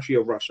whole country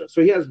of Russia.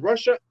 So he has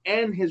Russia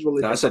and his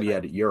religion. No, I said he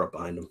had Europe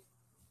behind him.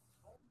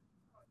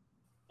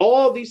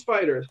 All these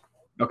fighters.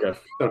 Okay.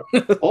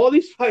 all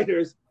these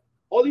fighters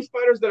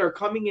that are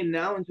coming in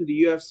now into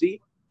the UFC.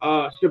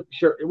 What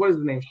is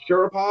his name?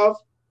 Sharapov.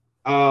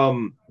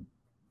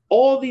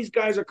 All these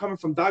guys are coming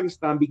from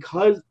Dagestan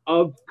because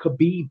of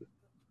Khabib.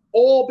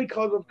 All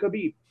because of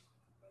Khabib.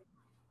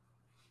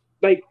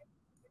 Like,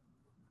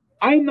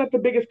 I'm not the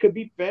biggest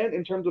Khabib fan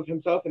in terms of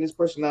himself and his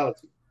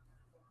personality.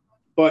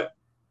 But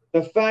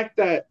the fact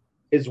that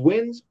his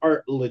wins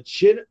are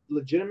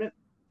legitimate,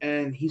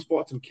 and he's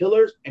fought some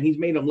killers, and he's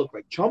made them look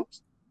like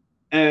chumps,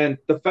 and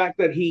the fact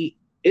that he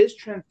is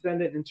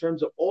transcendent in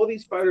terms of all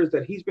these fighters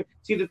that he's been...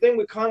 See, the thing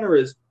with Conor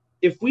is,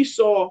 if we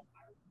saw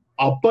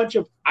a bunch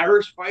of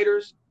Irish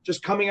fighters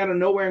just coming out of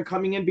nowhere and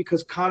coming in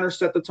because Conor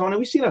set the tone, and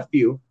we've seen a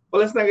few, but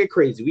let's not get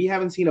crazy. We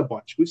haven't seen a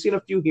bunch. We've seen a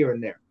few here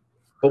and there.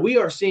 But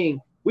we've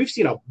seen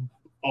a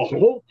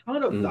whole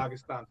ton of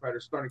Dagestan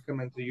fighters starting to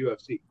come into the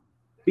UFC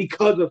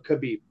because of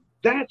Khabib.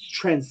 That's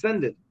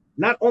transcendent.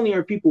 Not only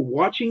are people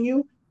watching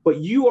you,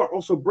 but you are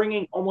also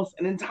bringing almost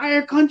an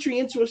entire country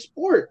into a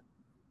sport.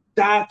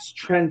 That's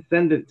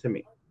transcendent to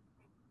me.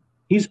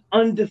 He's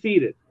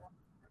undefeated.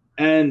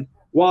 And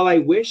while I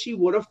wish he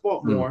would have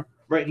fought more,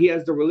 right? He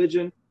has the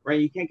religion, right?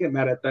 You can't get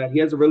mad at that. He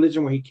has a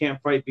religion where he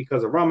can't fight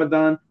because of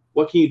Ramadan.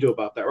 What can you do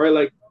about that, right?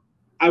 Like,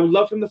 I would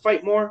love him to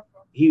fight more.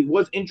 He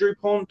was injury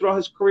prone throughout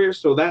his career,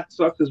 so that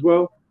sucks as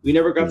well. We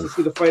never got to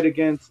see the fight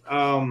against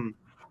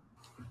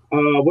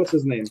what's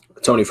his name?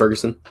 Tony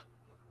Ferguson.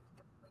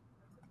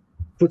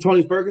 For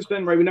Tony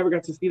Ferguson, right? We never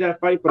got to see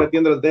that fight, but at the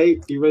end of the day,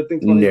 you really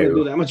think Tony's gonna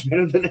do that much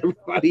better than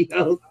everybody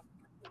else?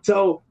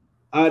 So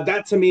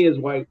that to me is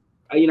why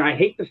I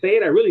hate to say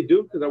it, I really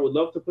do, because I would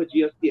love to put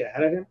GSP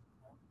ahead of him.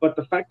 But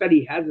the fact that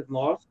he hasn't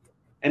lost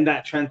and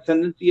that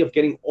transcendency of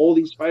getting all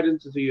these fighters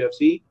into the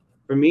UFC,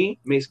 for me,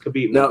 makes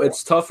Khabib. No,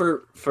 it's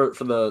tougher for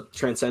the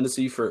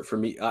transcendency for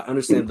me. I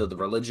understand the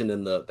religion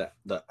and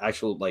the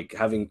actual, like,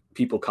 having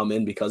people come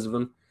in because of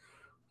him,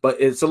 but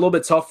it's a little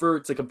bit tougher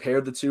to compare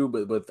the two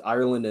with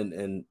Ireland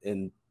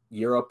and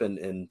Europe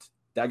and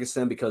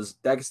Dagestan, because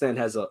Dagestan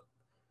has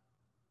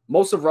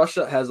most of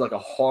Russia has like a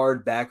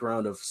hard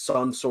background of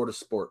some sort of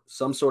sport,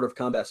 some sort of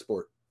combat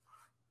sport.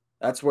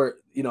 That's where,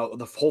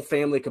 the whole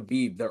family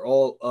Khabib, they're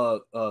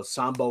all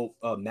Sambo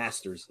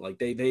masters.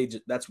 Like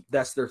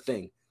that's their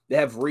thing. They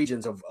have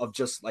regions of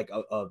just like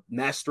a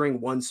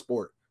mastering one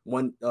sport,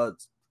 one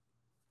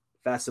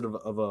facet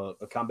of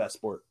a combat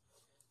sport.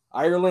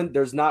 Ireland,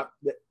 there's not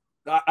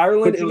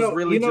Ireland, it was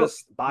really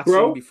just boxing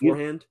bro,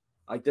 beforehand.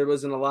 Like there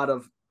wasn't a lot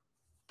of.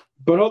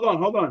 But hold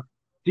on.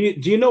 Do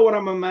you know what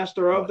I'm a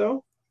master of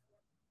though?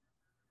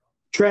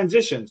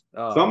 Transitions.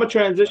 So I'm gonna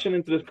transition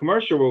into this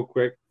commercial real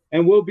quick,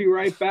 and we'll be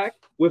right back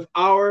with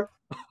our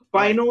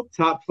final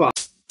top 5.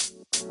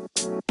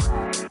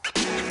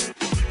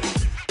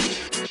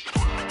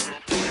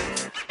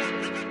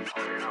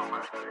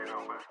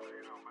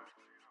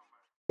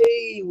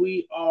 Hey,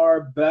 we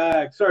are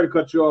back. Sorry to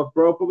cut you off,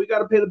 bro, but we got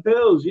to pay the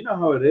bills. You know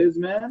how it is,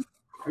 man.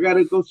 I got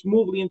to go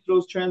smoothly into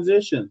those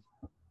transitions.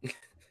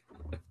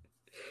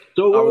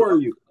 So where were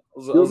you? I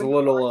was a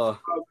little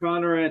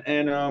Conor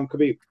and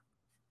Khabib.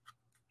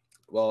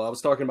 Well, I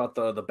was talking about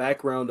the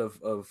background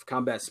of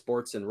combat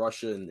sports in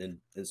Russia and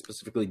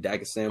specifically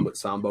Dagestan with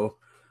Sambo.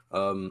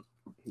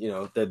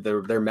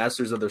 They're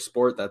masters of their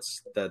sport.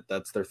 That's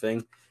their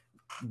thing.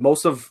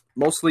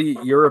 Mostly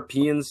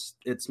Europeans,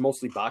 it's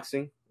mostly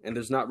boxing, and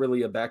there's not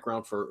really a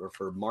background for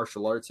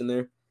martial arts in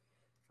there.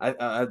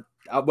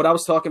 What I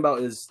was talking about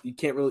is you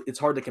can't really. It's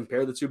hard to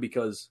compare the two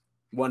because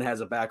one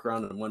has a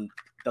background and one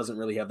doesn't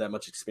really have that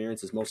much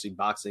experience. It's mostly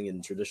boxing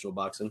and traditional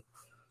boxing.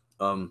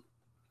 But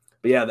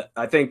yeah,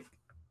 I think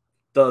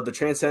the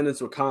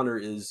transcendence with Conor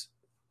is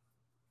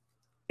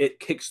it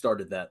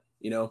kickstarted that.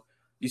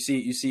 You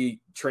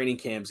see training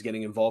camps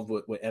getting involved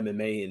with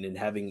MMA and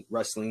having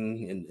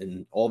wrestling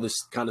and all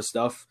this kind of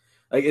stuff.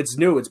 Like it's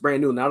new, it's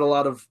brand new. Not a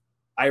lot of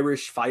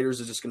Irish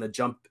fighters are just going to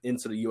jump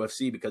into the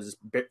UFC because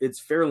it's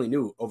fairly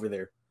new over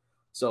there.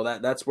 So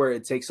that's where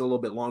it takes a little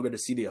bit longer to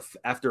see the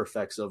after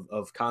effects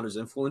of Conor's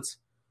influence,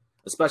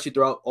 especially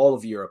throughout all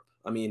of Europe.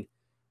 I mean,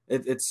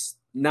 it's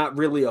not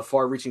really a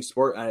far-reaching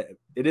sport.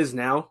 It is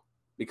now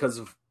because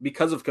of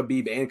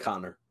Khabib and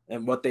Conor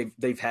and what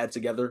they've had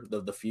together,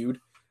 the feud.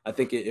 I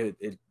think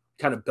it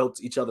kind of built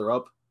each other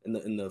up in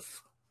the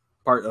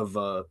part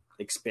of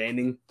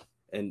expanding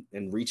and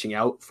reaching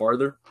out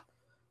farther.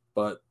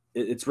 But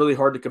it's really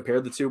hard to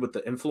compare the two with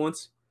the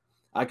influence.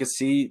 I could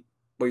see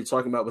what you're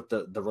talking about with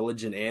the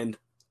religion and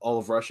all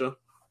of Russia,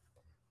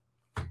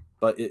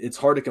 but it's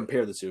hard to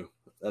compare the two.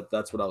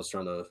 That's what I was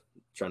trying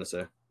to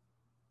say.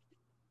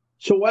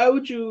 So why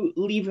would you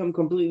leave him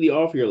completely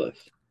off your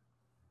list?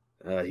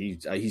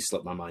 He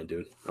slipped my mind,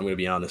 dude. I'm gonna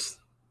be honest.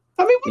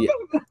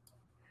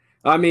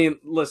 I mean,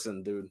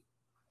 listen, dude.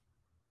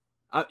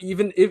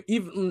 Even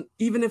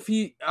if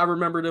I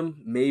remembered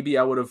him, maybe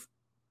I would have.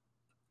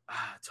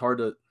 It's hard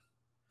to,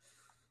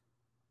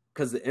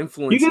 because the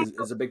influence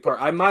is a big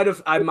part. I might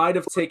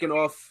have taken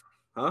off.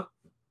 Huh?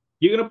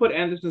 You're gonna put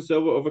Anderson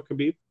Silva over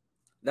Khabib?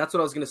 That's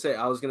what I was gonna say.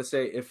 I was gonna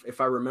say if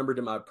I remembered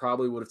him, I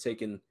probably would have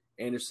taken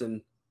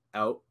Anderson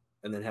out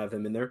and then have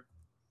him in there.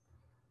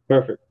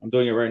 Perfect. I'm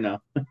doing it right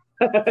now.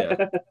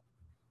 Yeah.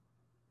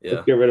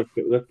 Let's get rid of.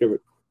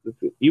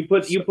 You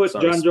put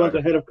John Jones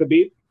ahead of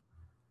Khabib?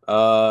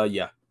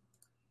 Yeah.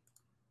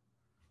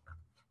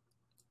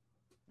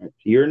 Right.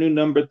 Your new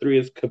number 3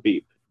 is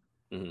Khabib.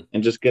 Mm-hmm.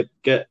 And just get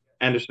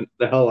Anderson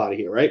the hell out of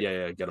here, right?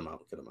 Yeah, get him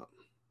out.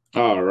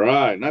 All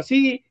right. Now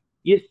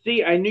you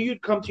see, I knew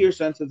you'd come to your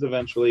senses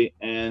eventually,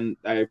 and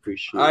I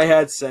appreciate it. I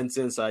had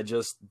senses, I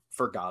just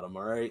forgot them,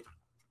 all right?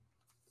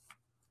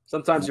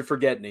 Sometimes you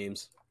forget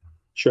names.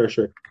 Sure.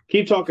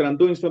 Keep talking. I'm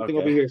doing something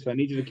over here, so I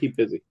need you to keep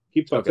busy.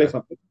 Keep talking. Okay. Say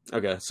something.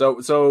 Okay.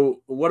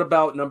 So what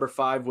about number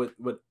 5?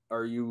 What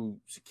are you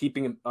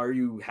keeping? Are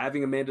you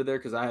having Amanda there?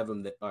 Because I have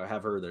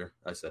her there.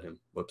 I said him.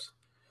 Whoops.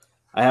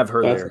 I have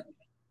her there.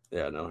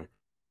 Yeah. No.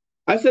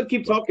 I said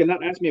keep talking,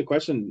 not ask me a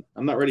question.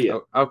 I'm not ready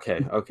yet. Oh,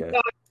 okay.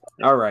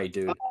 All right,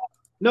 dude.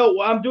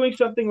 No, I'm doing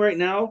something right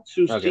now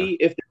to see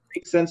if it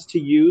makes sense to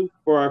you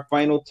for our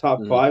final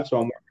top 5. So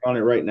I'm working on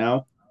it right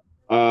now.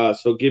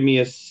 So give me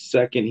a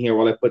second here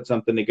while I put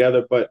something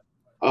together. But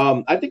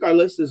I think our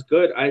list is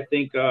good. I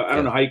think I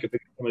don't know how you could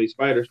pick some of these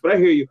fighters, but I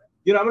hear you.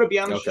 I'm going to be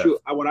honest with you.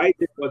 What I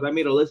did was I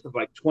made a list of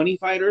like 20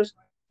 fighters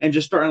and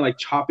just started like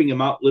chopping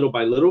them out little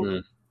by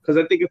little. Because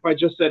I think if I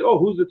just said,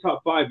 who's the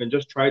top 5 and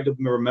just tried to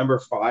remember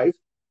 5,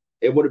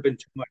 it would have been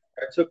too much.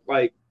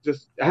 I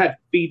had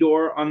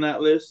Fedor on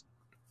that list.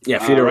 Yeah,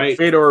 Fedor. Right?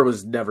 Fedor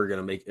was never going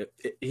to make it.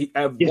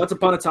 Once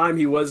upon a time,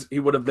 he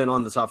would have been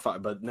on the top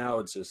 5, but now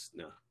it's just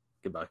no.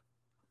 Goodbye.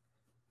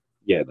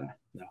 Yeah,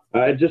 no.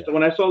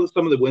 When I saw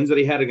some of the wins that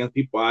he had against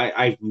people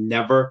I've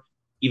never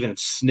even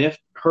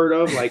heard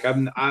of, like I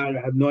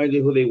have no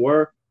idea who they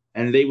were,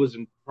 and they was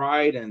in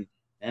Pride and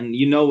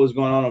what's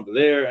going on over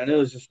there, and it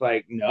was just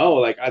like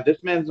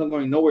this man's not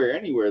going nowhere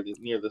anywhere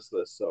near this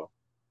list. So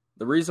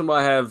the reason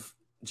why I have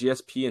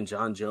GSP and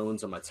John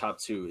Jones on my top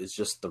 2 is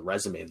just the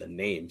resume, the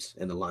names,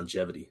 and the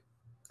longevity.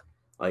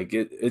 Like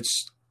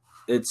it's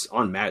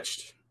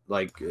unmatched.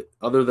 Like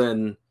other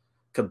than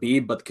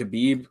Khabib, but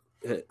Khabib.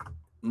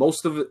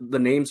 Most of the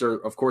names are,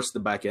 of course, the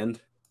back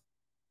end.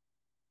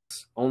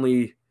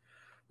 Only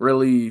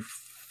really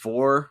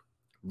 4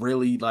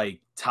 really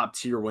like top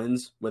tier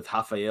wins with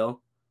Rafael.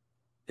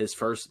 His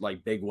first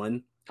like big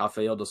win,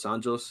 Rafael dos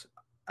Anjos,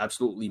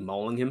 absolutely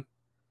mauling him.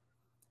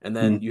 And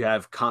then you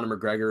have Conor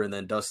McGregor, and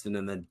then Dustin,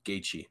 and then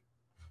Gaethje.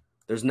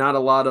 There's not a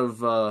lot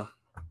of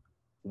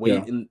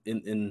weight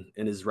in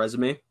his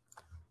resume.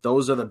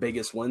 those are the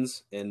biggest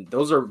wins, and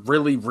those are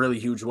really, really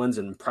huge wins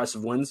and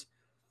impressive wins.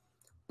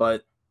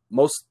 But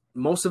most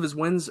of his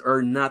wins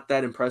are not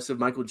that impressive.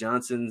 Michael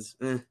Johnson's,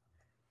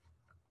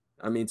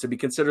 I mean, to be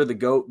considered the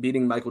GOAT,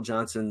 beating Michael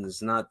Johnson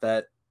is not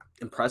that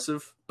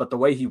impressive. But the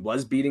way he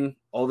was beating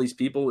all these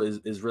people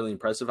is really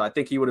impressive. I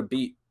think he would have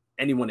beat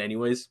anyone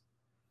anyways.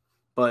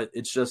 But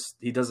it's just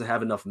he doesn't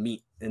have enough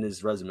meat in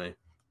his resume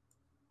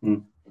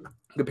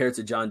compared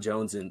to John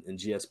Jones and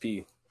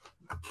GSP.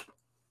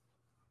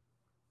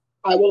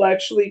 I will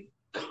actually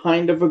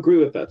kind of agree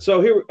with that. So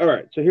here, all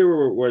right. So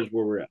where's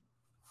where we're at.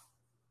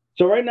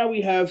 So right now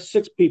we have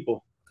 6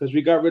 people because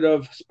we got rid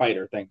of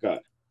Spider. Thank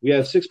God. We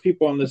have 6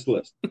 people on this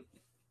list.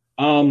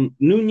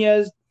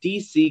 Nunes,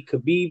 DC,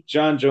 Khabib,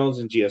 John Jones,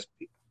 and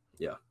GSP.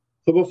 Yeah.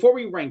 So before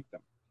we rank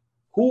them,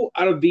 who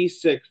out of these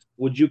 6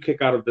 would you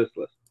kick out of this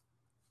list?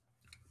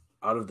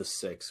 Out of the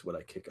 6, would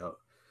I kick out?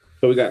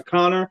 So we got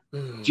Conor,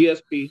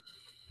 GSP,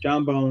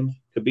 John Bones,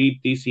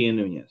 Khabib, DC, and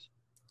Nunes.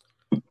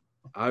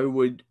 I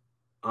would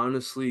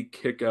honestly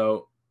kick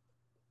out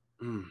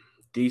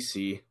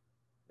DC,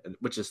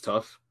 which is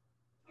tough.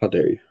 How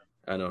dare you?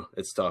 I know,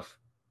 it's tough.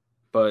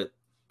 But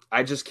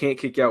I just can't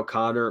kick out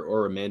Conor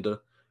or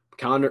Amanda.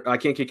 I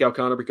can't kick out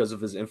Conor because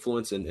of his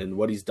influence and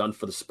what he's done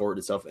for the sport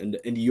itself and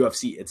the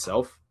UFC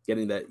itself,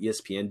 getting that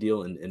ESPN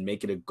deal and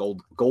making a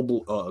global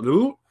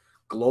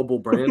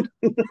brand.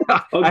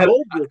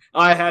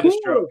 I had a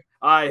stroke.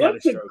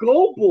 What's a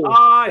global?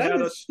 That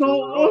is a stroke.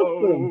 So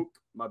awesome.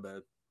 My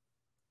bad.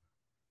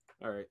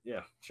 All right.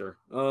 Yeah, sure.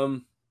 Global.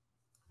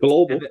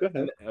 Go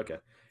ahead. Okay.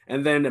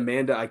 And then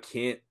Amanda, I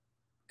can't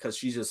because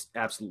she just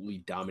absolutely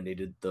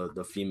dominated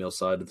the female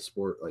side of the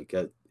sport. Like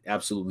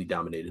absolutely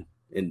dominated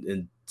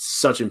in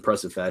such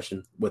impressive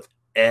fashion with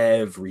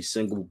every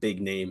single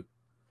big name.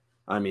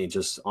 I mean,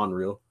 just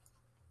unreal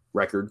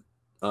record.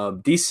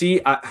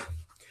 DC,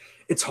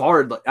 it's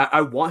hard. Like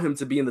I want him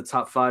to be in the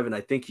top 5, and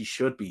I think he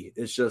should be.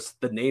 It's just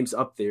the names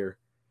up there.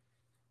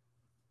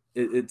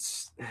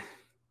 He's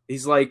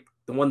like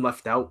the one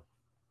left out.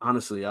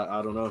 Honestly,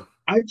 I don't know.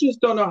 I just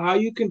don't know how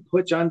you can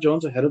put John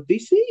Jones ahead of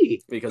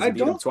DC. Because he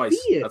beat him twice.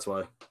 That's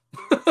why.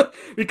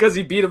 Because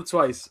he beat him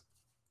twice.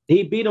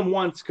 He beat him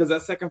once because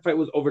that second fight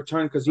was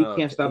overturned because he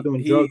can't stop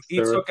doing drugs. He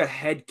took a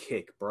head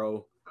kick,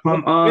 bro.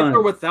 Come on. With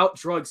or without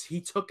drugs,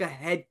 he took a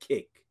head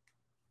kick.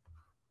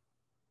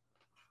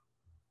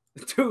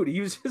 Dude,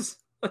 he was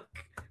just like,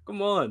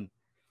 come on.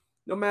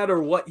 No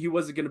matter what, he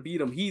wasn't going to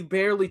beat him. He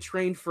barely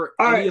trained for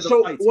any of the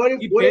fights. What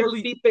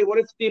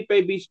if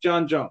Stipe beats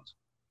John Jones?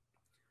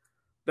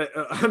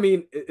 I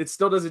mean, it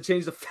still doesn't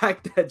change the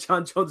fact that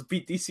John Jones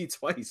beat DC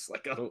twice.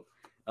 Like, I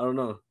don't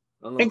know.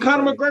 And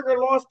Conor McGregor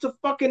lost to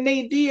fucking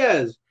Nate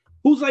Diaz,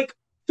 who's like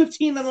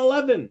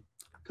 15-11.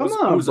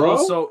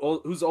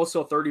 Who's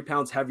also 30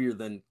 pounds heavier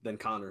than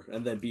Conor,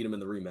 and then beat him in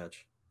the rematch.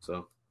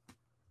 So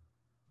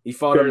he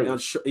fought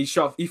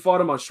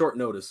him on short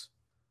notice,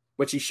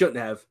 which he shouldn't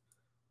have.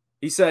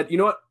 He said, "You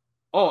know what?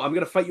 Oh, I'm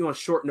gonna fight you on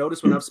short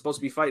notice when I'm supposed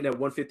to be fighting at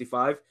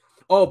 155.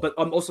 Oh, but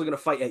I'm also gonna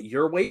fight at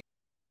your weight.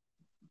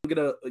 I'm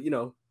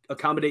gonna,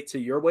 accommodate to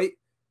your weight.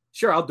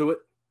 Sure, I'll do it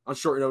on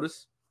short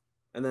notice."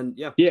 And then,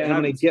 and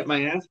I'm going to get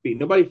my ass beat.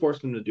 Nobody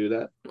forced him to do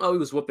that. Oh, he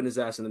was whooping his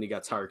ass, and then he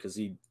got tired because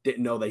he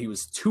didn't know that he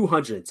was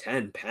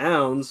 210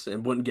 pounds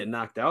and wouldn't get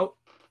knocked out.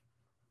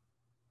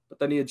 But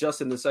then he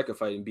adjusted in the second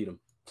fight and beat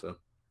him. So,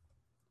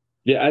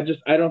 yeah,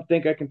 I don't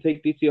think I can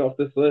take DC off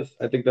this list.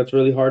 I think that's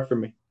really hard for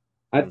me.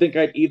 I think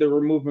I'd either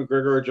remove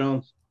McGregor or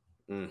Jones.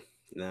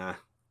 Nah,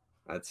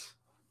 that's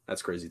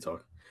crazy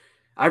talk.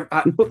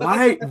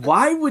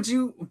 Why would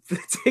you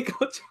take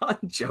out John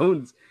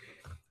Jones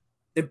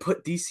and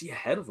put DC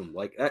ahead of him?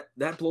 Like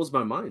that blows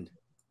my mind.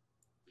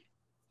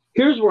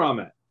 Here's where I'm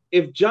at.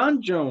 If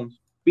John Jones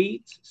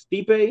beats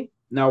Stipe,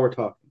 now we're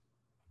talking.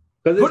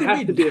 Because this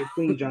has to be a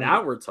clean John.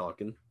 Now we're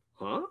talking,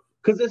 huh?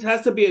 Because this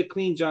has to be a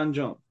clean John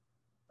Jones,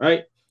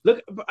 right?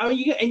 Look, I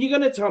mean, and you're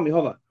gonna tell me,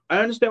 hold on. I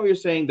understand what you're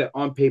saying that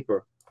on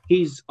paper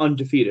he's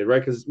undefeated,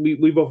 right? Because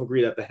we both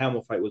agree that the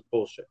Hamill fight was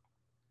bullshit.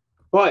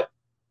 But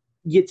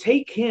you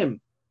take him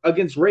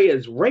against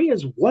Reyes.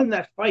 Reyes won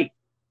that fight.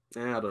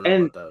 I don't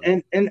know about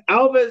that. And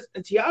Alves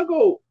and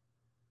Thiago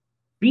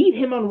beat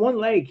him on one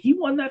leg. He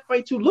won that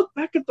fight too. Look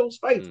back at those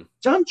fights.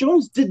 John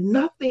Jones did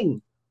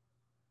nothing.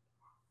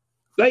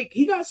 Like,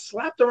 he got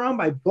slapped around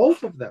by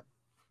both of them.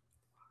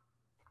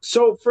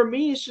 So for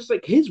me, it's just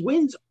like his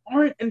wins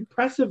aren't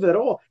impressive at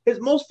all. His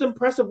most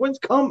impressive wins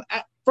come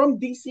from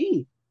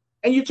DC.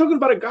 And you're talking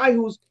about a guy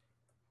who's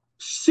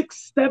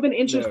 6-7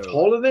 inches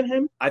taller than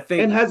him, I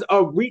think, and has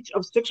a reach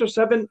of 6 or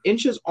 7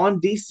 inches on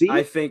DC.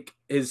 I think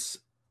his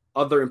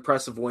other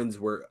impressive wins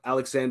were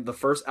the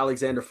first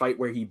Alexander fight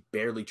where he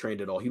barely trained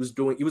at all. He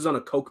was on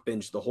a coke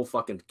binge the whole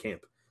fucking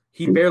camp.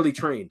 He barely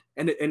trained,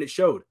 and it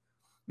showed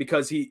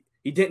because he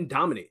didn't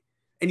dominate,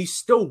 and he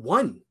still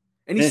won.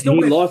 And he still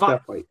lost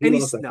that fight. He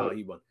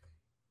won.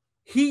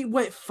 He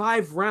went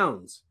 5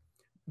 rounds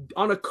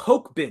on a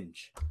coke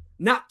binge,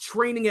 not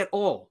training at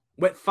all.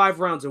 Went 5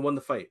 rounds and won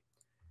the fight.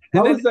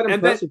 How is that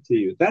impressive to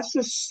you? That's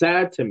just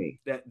sad to me.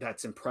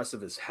 That's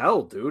impressive as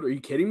hell, dude. Are you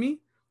kidding me?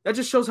 That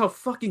just shows how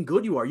fucking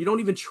good you are. You don't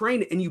even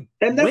train and you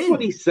And that's win.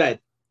 what he said.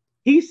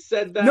 He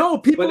said that. No,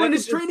 people in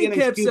his training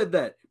camp said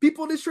that.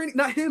 People in his training,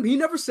 not him. He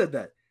never said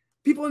that.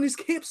 People in his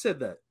camp said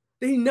that.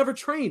 He never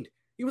trained.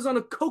 He was on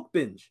a coke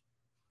binge.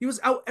 He was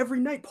out every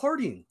night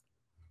partying.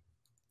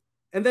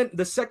 And then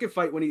the second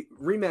fight, when he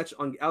rematched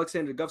on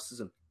Alexander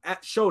Gustafsson,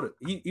 showed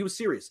it. He was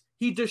serious.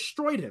 He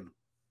destroyed him.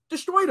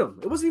 Destroyed him.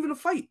 It wasn't even a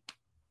fight.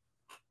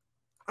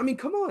 I mean,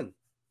 come on.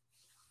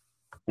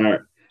 All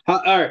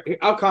right.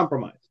 I'll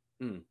compromise.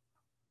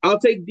 I'll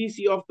take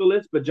DC off the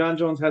list, but Jon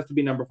Jones has to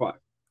be number 5.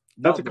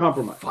 That's a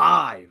compromise.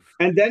 5.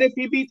 And then if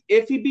he beats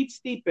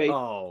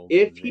Stipe,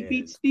 he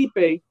beats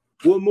Stipe,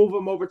 we'll move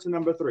him over to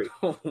number 3.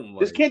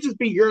 This can't just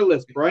be your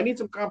list, bro. I need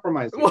some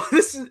compromise. Well,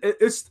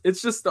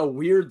 it's just a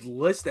weird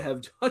list to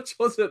have Jon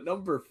Jones at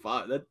number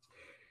 5.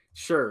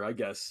 Sure, I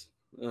guess.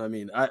 I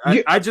mean,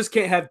 I just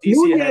can't have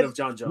DC ahead of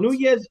Jon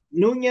Jones.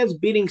 Nunes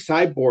beating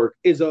Cyborg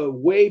is a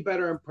way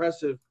better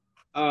impressive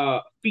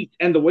feat,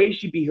 and the way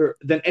she beat her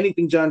than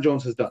anything Jon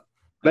Jones has done.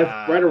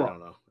 That's right or wrong.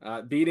 I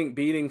don't know.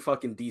 Beating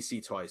fucking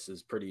DC twice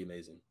is pretty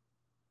amazing.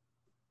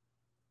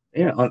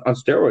 Yeah, on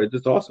steroids,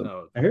 it's awesome.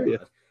 No, I hear you.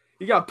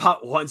 You got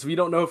popped once. We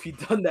don't know if you've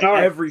done that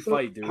every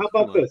fight, dude. How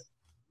about this?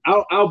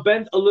 I'll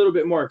bend a little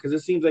bit more because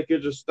it seems like you're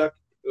just stuck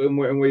in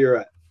where you're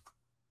at.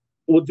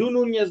 We'll do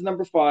Nunes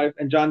number 5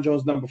 and Jon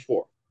Jones number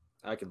 4.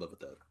 I can live with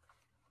that.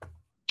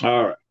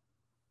 All right.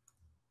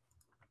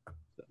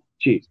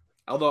 Jeez.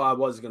 Although I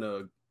was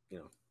gonna,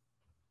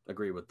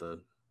 agree with the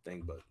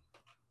thing, but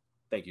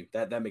thank you.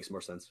 That makes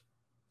more sense.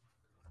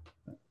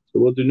 So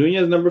we'll do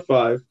Nunes number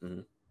 5.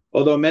 Mm-hmm.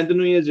 Although Amanda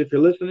Nunes, if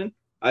you're listening,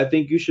 I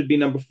think you should be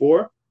number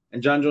 4,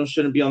 and Jon Jones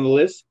shouldn't be on the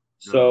list.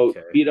 So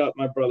beat up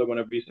my brother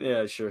whenever you see.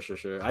 Yeah, sure.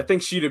 I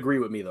think she'd agree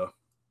with me though.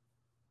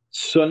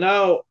 So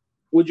now,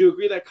 would you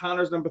agree that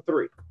Conor's number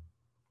 3?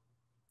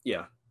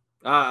 Yeah.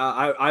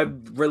 I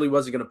really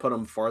wasn't gonna put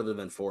him farther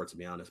than 4, to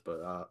be honest,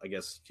 but I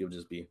guess he'll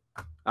just be.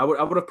 I would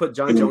have put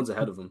Jon Jones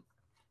ahead of him.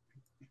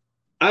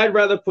 I'd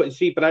rather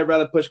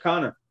push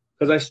Conor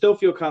because I still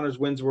feel Conor's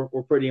wins were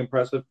pretty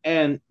impressive,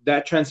 and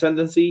that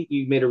transcendency.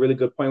 You made a really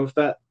good point with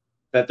that.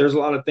 That there's a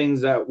lot of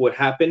things that would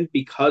happen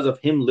because of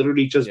him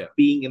literally just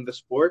being in the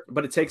sport,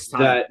 but it takes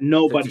time that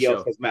nobody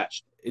else has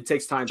matched. It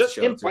takes time. Just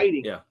to show him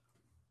fighting,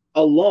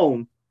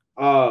 alone,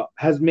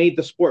 has made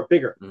the sport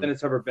bigger than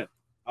it's ever been.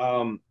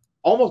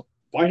 Almost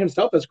by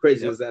himself, as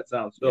crazy as that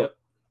sounds. So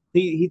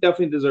he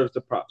definitely deserves the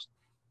props.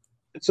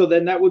 So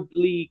then that would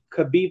leave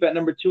Khabib at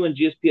number 2 and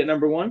GSP at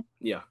number 1.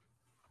 Yeah.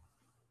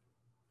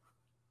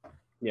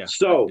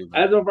 So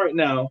as of right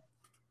now,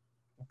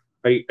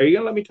 are you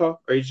gonna let me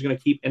talk? Or are you just gonna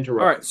keep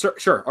interrupting? All right,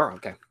 sure. All right,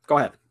 okay. Go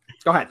ahead.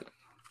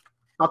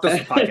 Not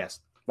this podcast,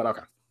 but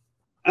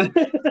okay.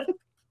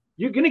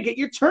 You're gonna get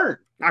your turn.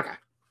 Okay.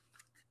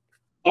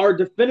 Our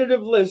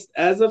definitive list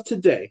as of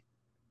today,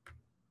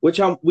 which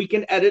we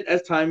can edit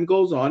as time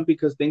goes on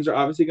because things are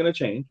obviously going to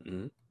change.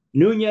 Mm-hmm.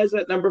 Nunes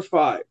at number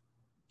 5,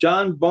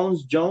 Jon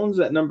Bones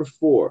Jones at number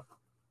 4,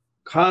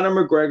 Conor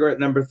McGregor at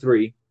number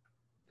 3,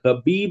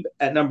 Khabib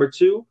at number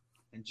 2,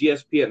 and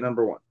GSP at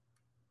number 1.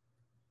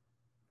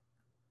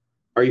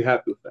 Are you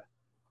happy with that?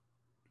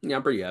 Yeah,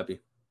 I'm pretty happy.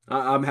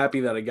 I'm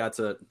happy that I got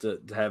to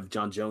have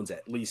Jon Jones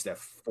at least at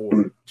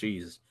 4.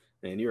 Jeez,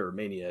 man, you're a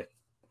maniac.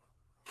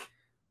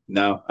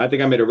 No, I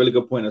think I made a really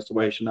good point as to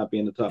why he should not be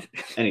in the top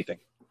anything.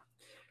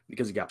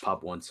 Because he got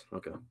popped once.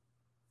 Okay.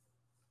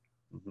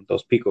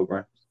 Those pico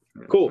grams.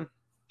 Cool.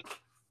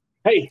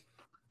 Hey,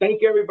 thank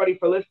you everybody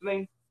for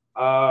listening.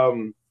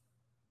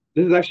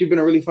 This has actually been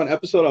a really fun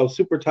episode. I was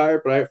super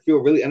tired, but I feel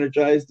really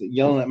energized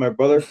yelling at my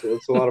brother, so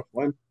it's a lot of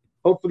fun.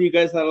 Hopefully you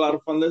guys had a lot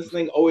of fun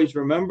listening. Always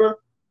remember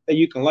that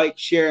you can like,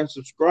 share, and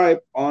subscribe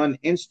on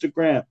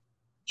Instagram,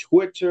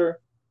 Twitter,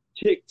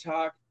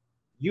 TikTok,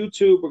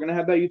 YouTube. We're going to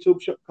have that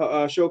YouTube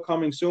show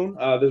coming soon.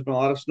 There's been a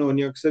lot of snow in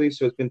New York City,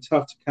 so it's been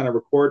tough to kind of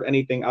record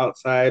anything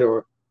outside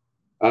or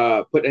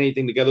put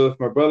anything together with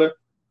my brother.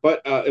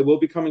 But it will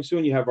be coming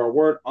soon. You have our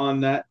word on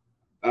that.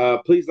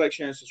 Please like,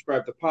 share, and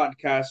subscribe to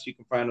podcasts. You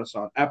can find us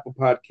on Apple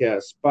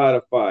Podcasts,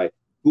 Spotify,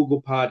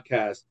 Google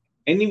Podcasts.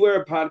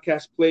 Anywhere a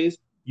podcast plays,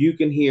 you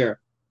can hear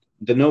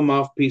the No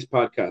Mouthpiece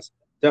podcast.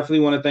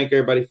 Definitely want to thank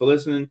everybody for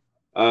listening.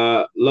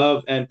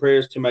 Love and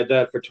prayers to my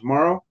dad for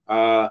tomorrow.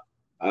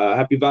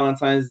 Happy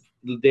Valentine's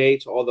Day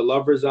to all the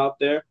lovers out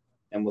there,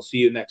 and we'll see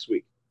you next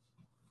week.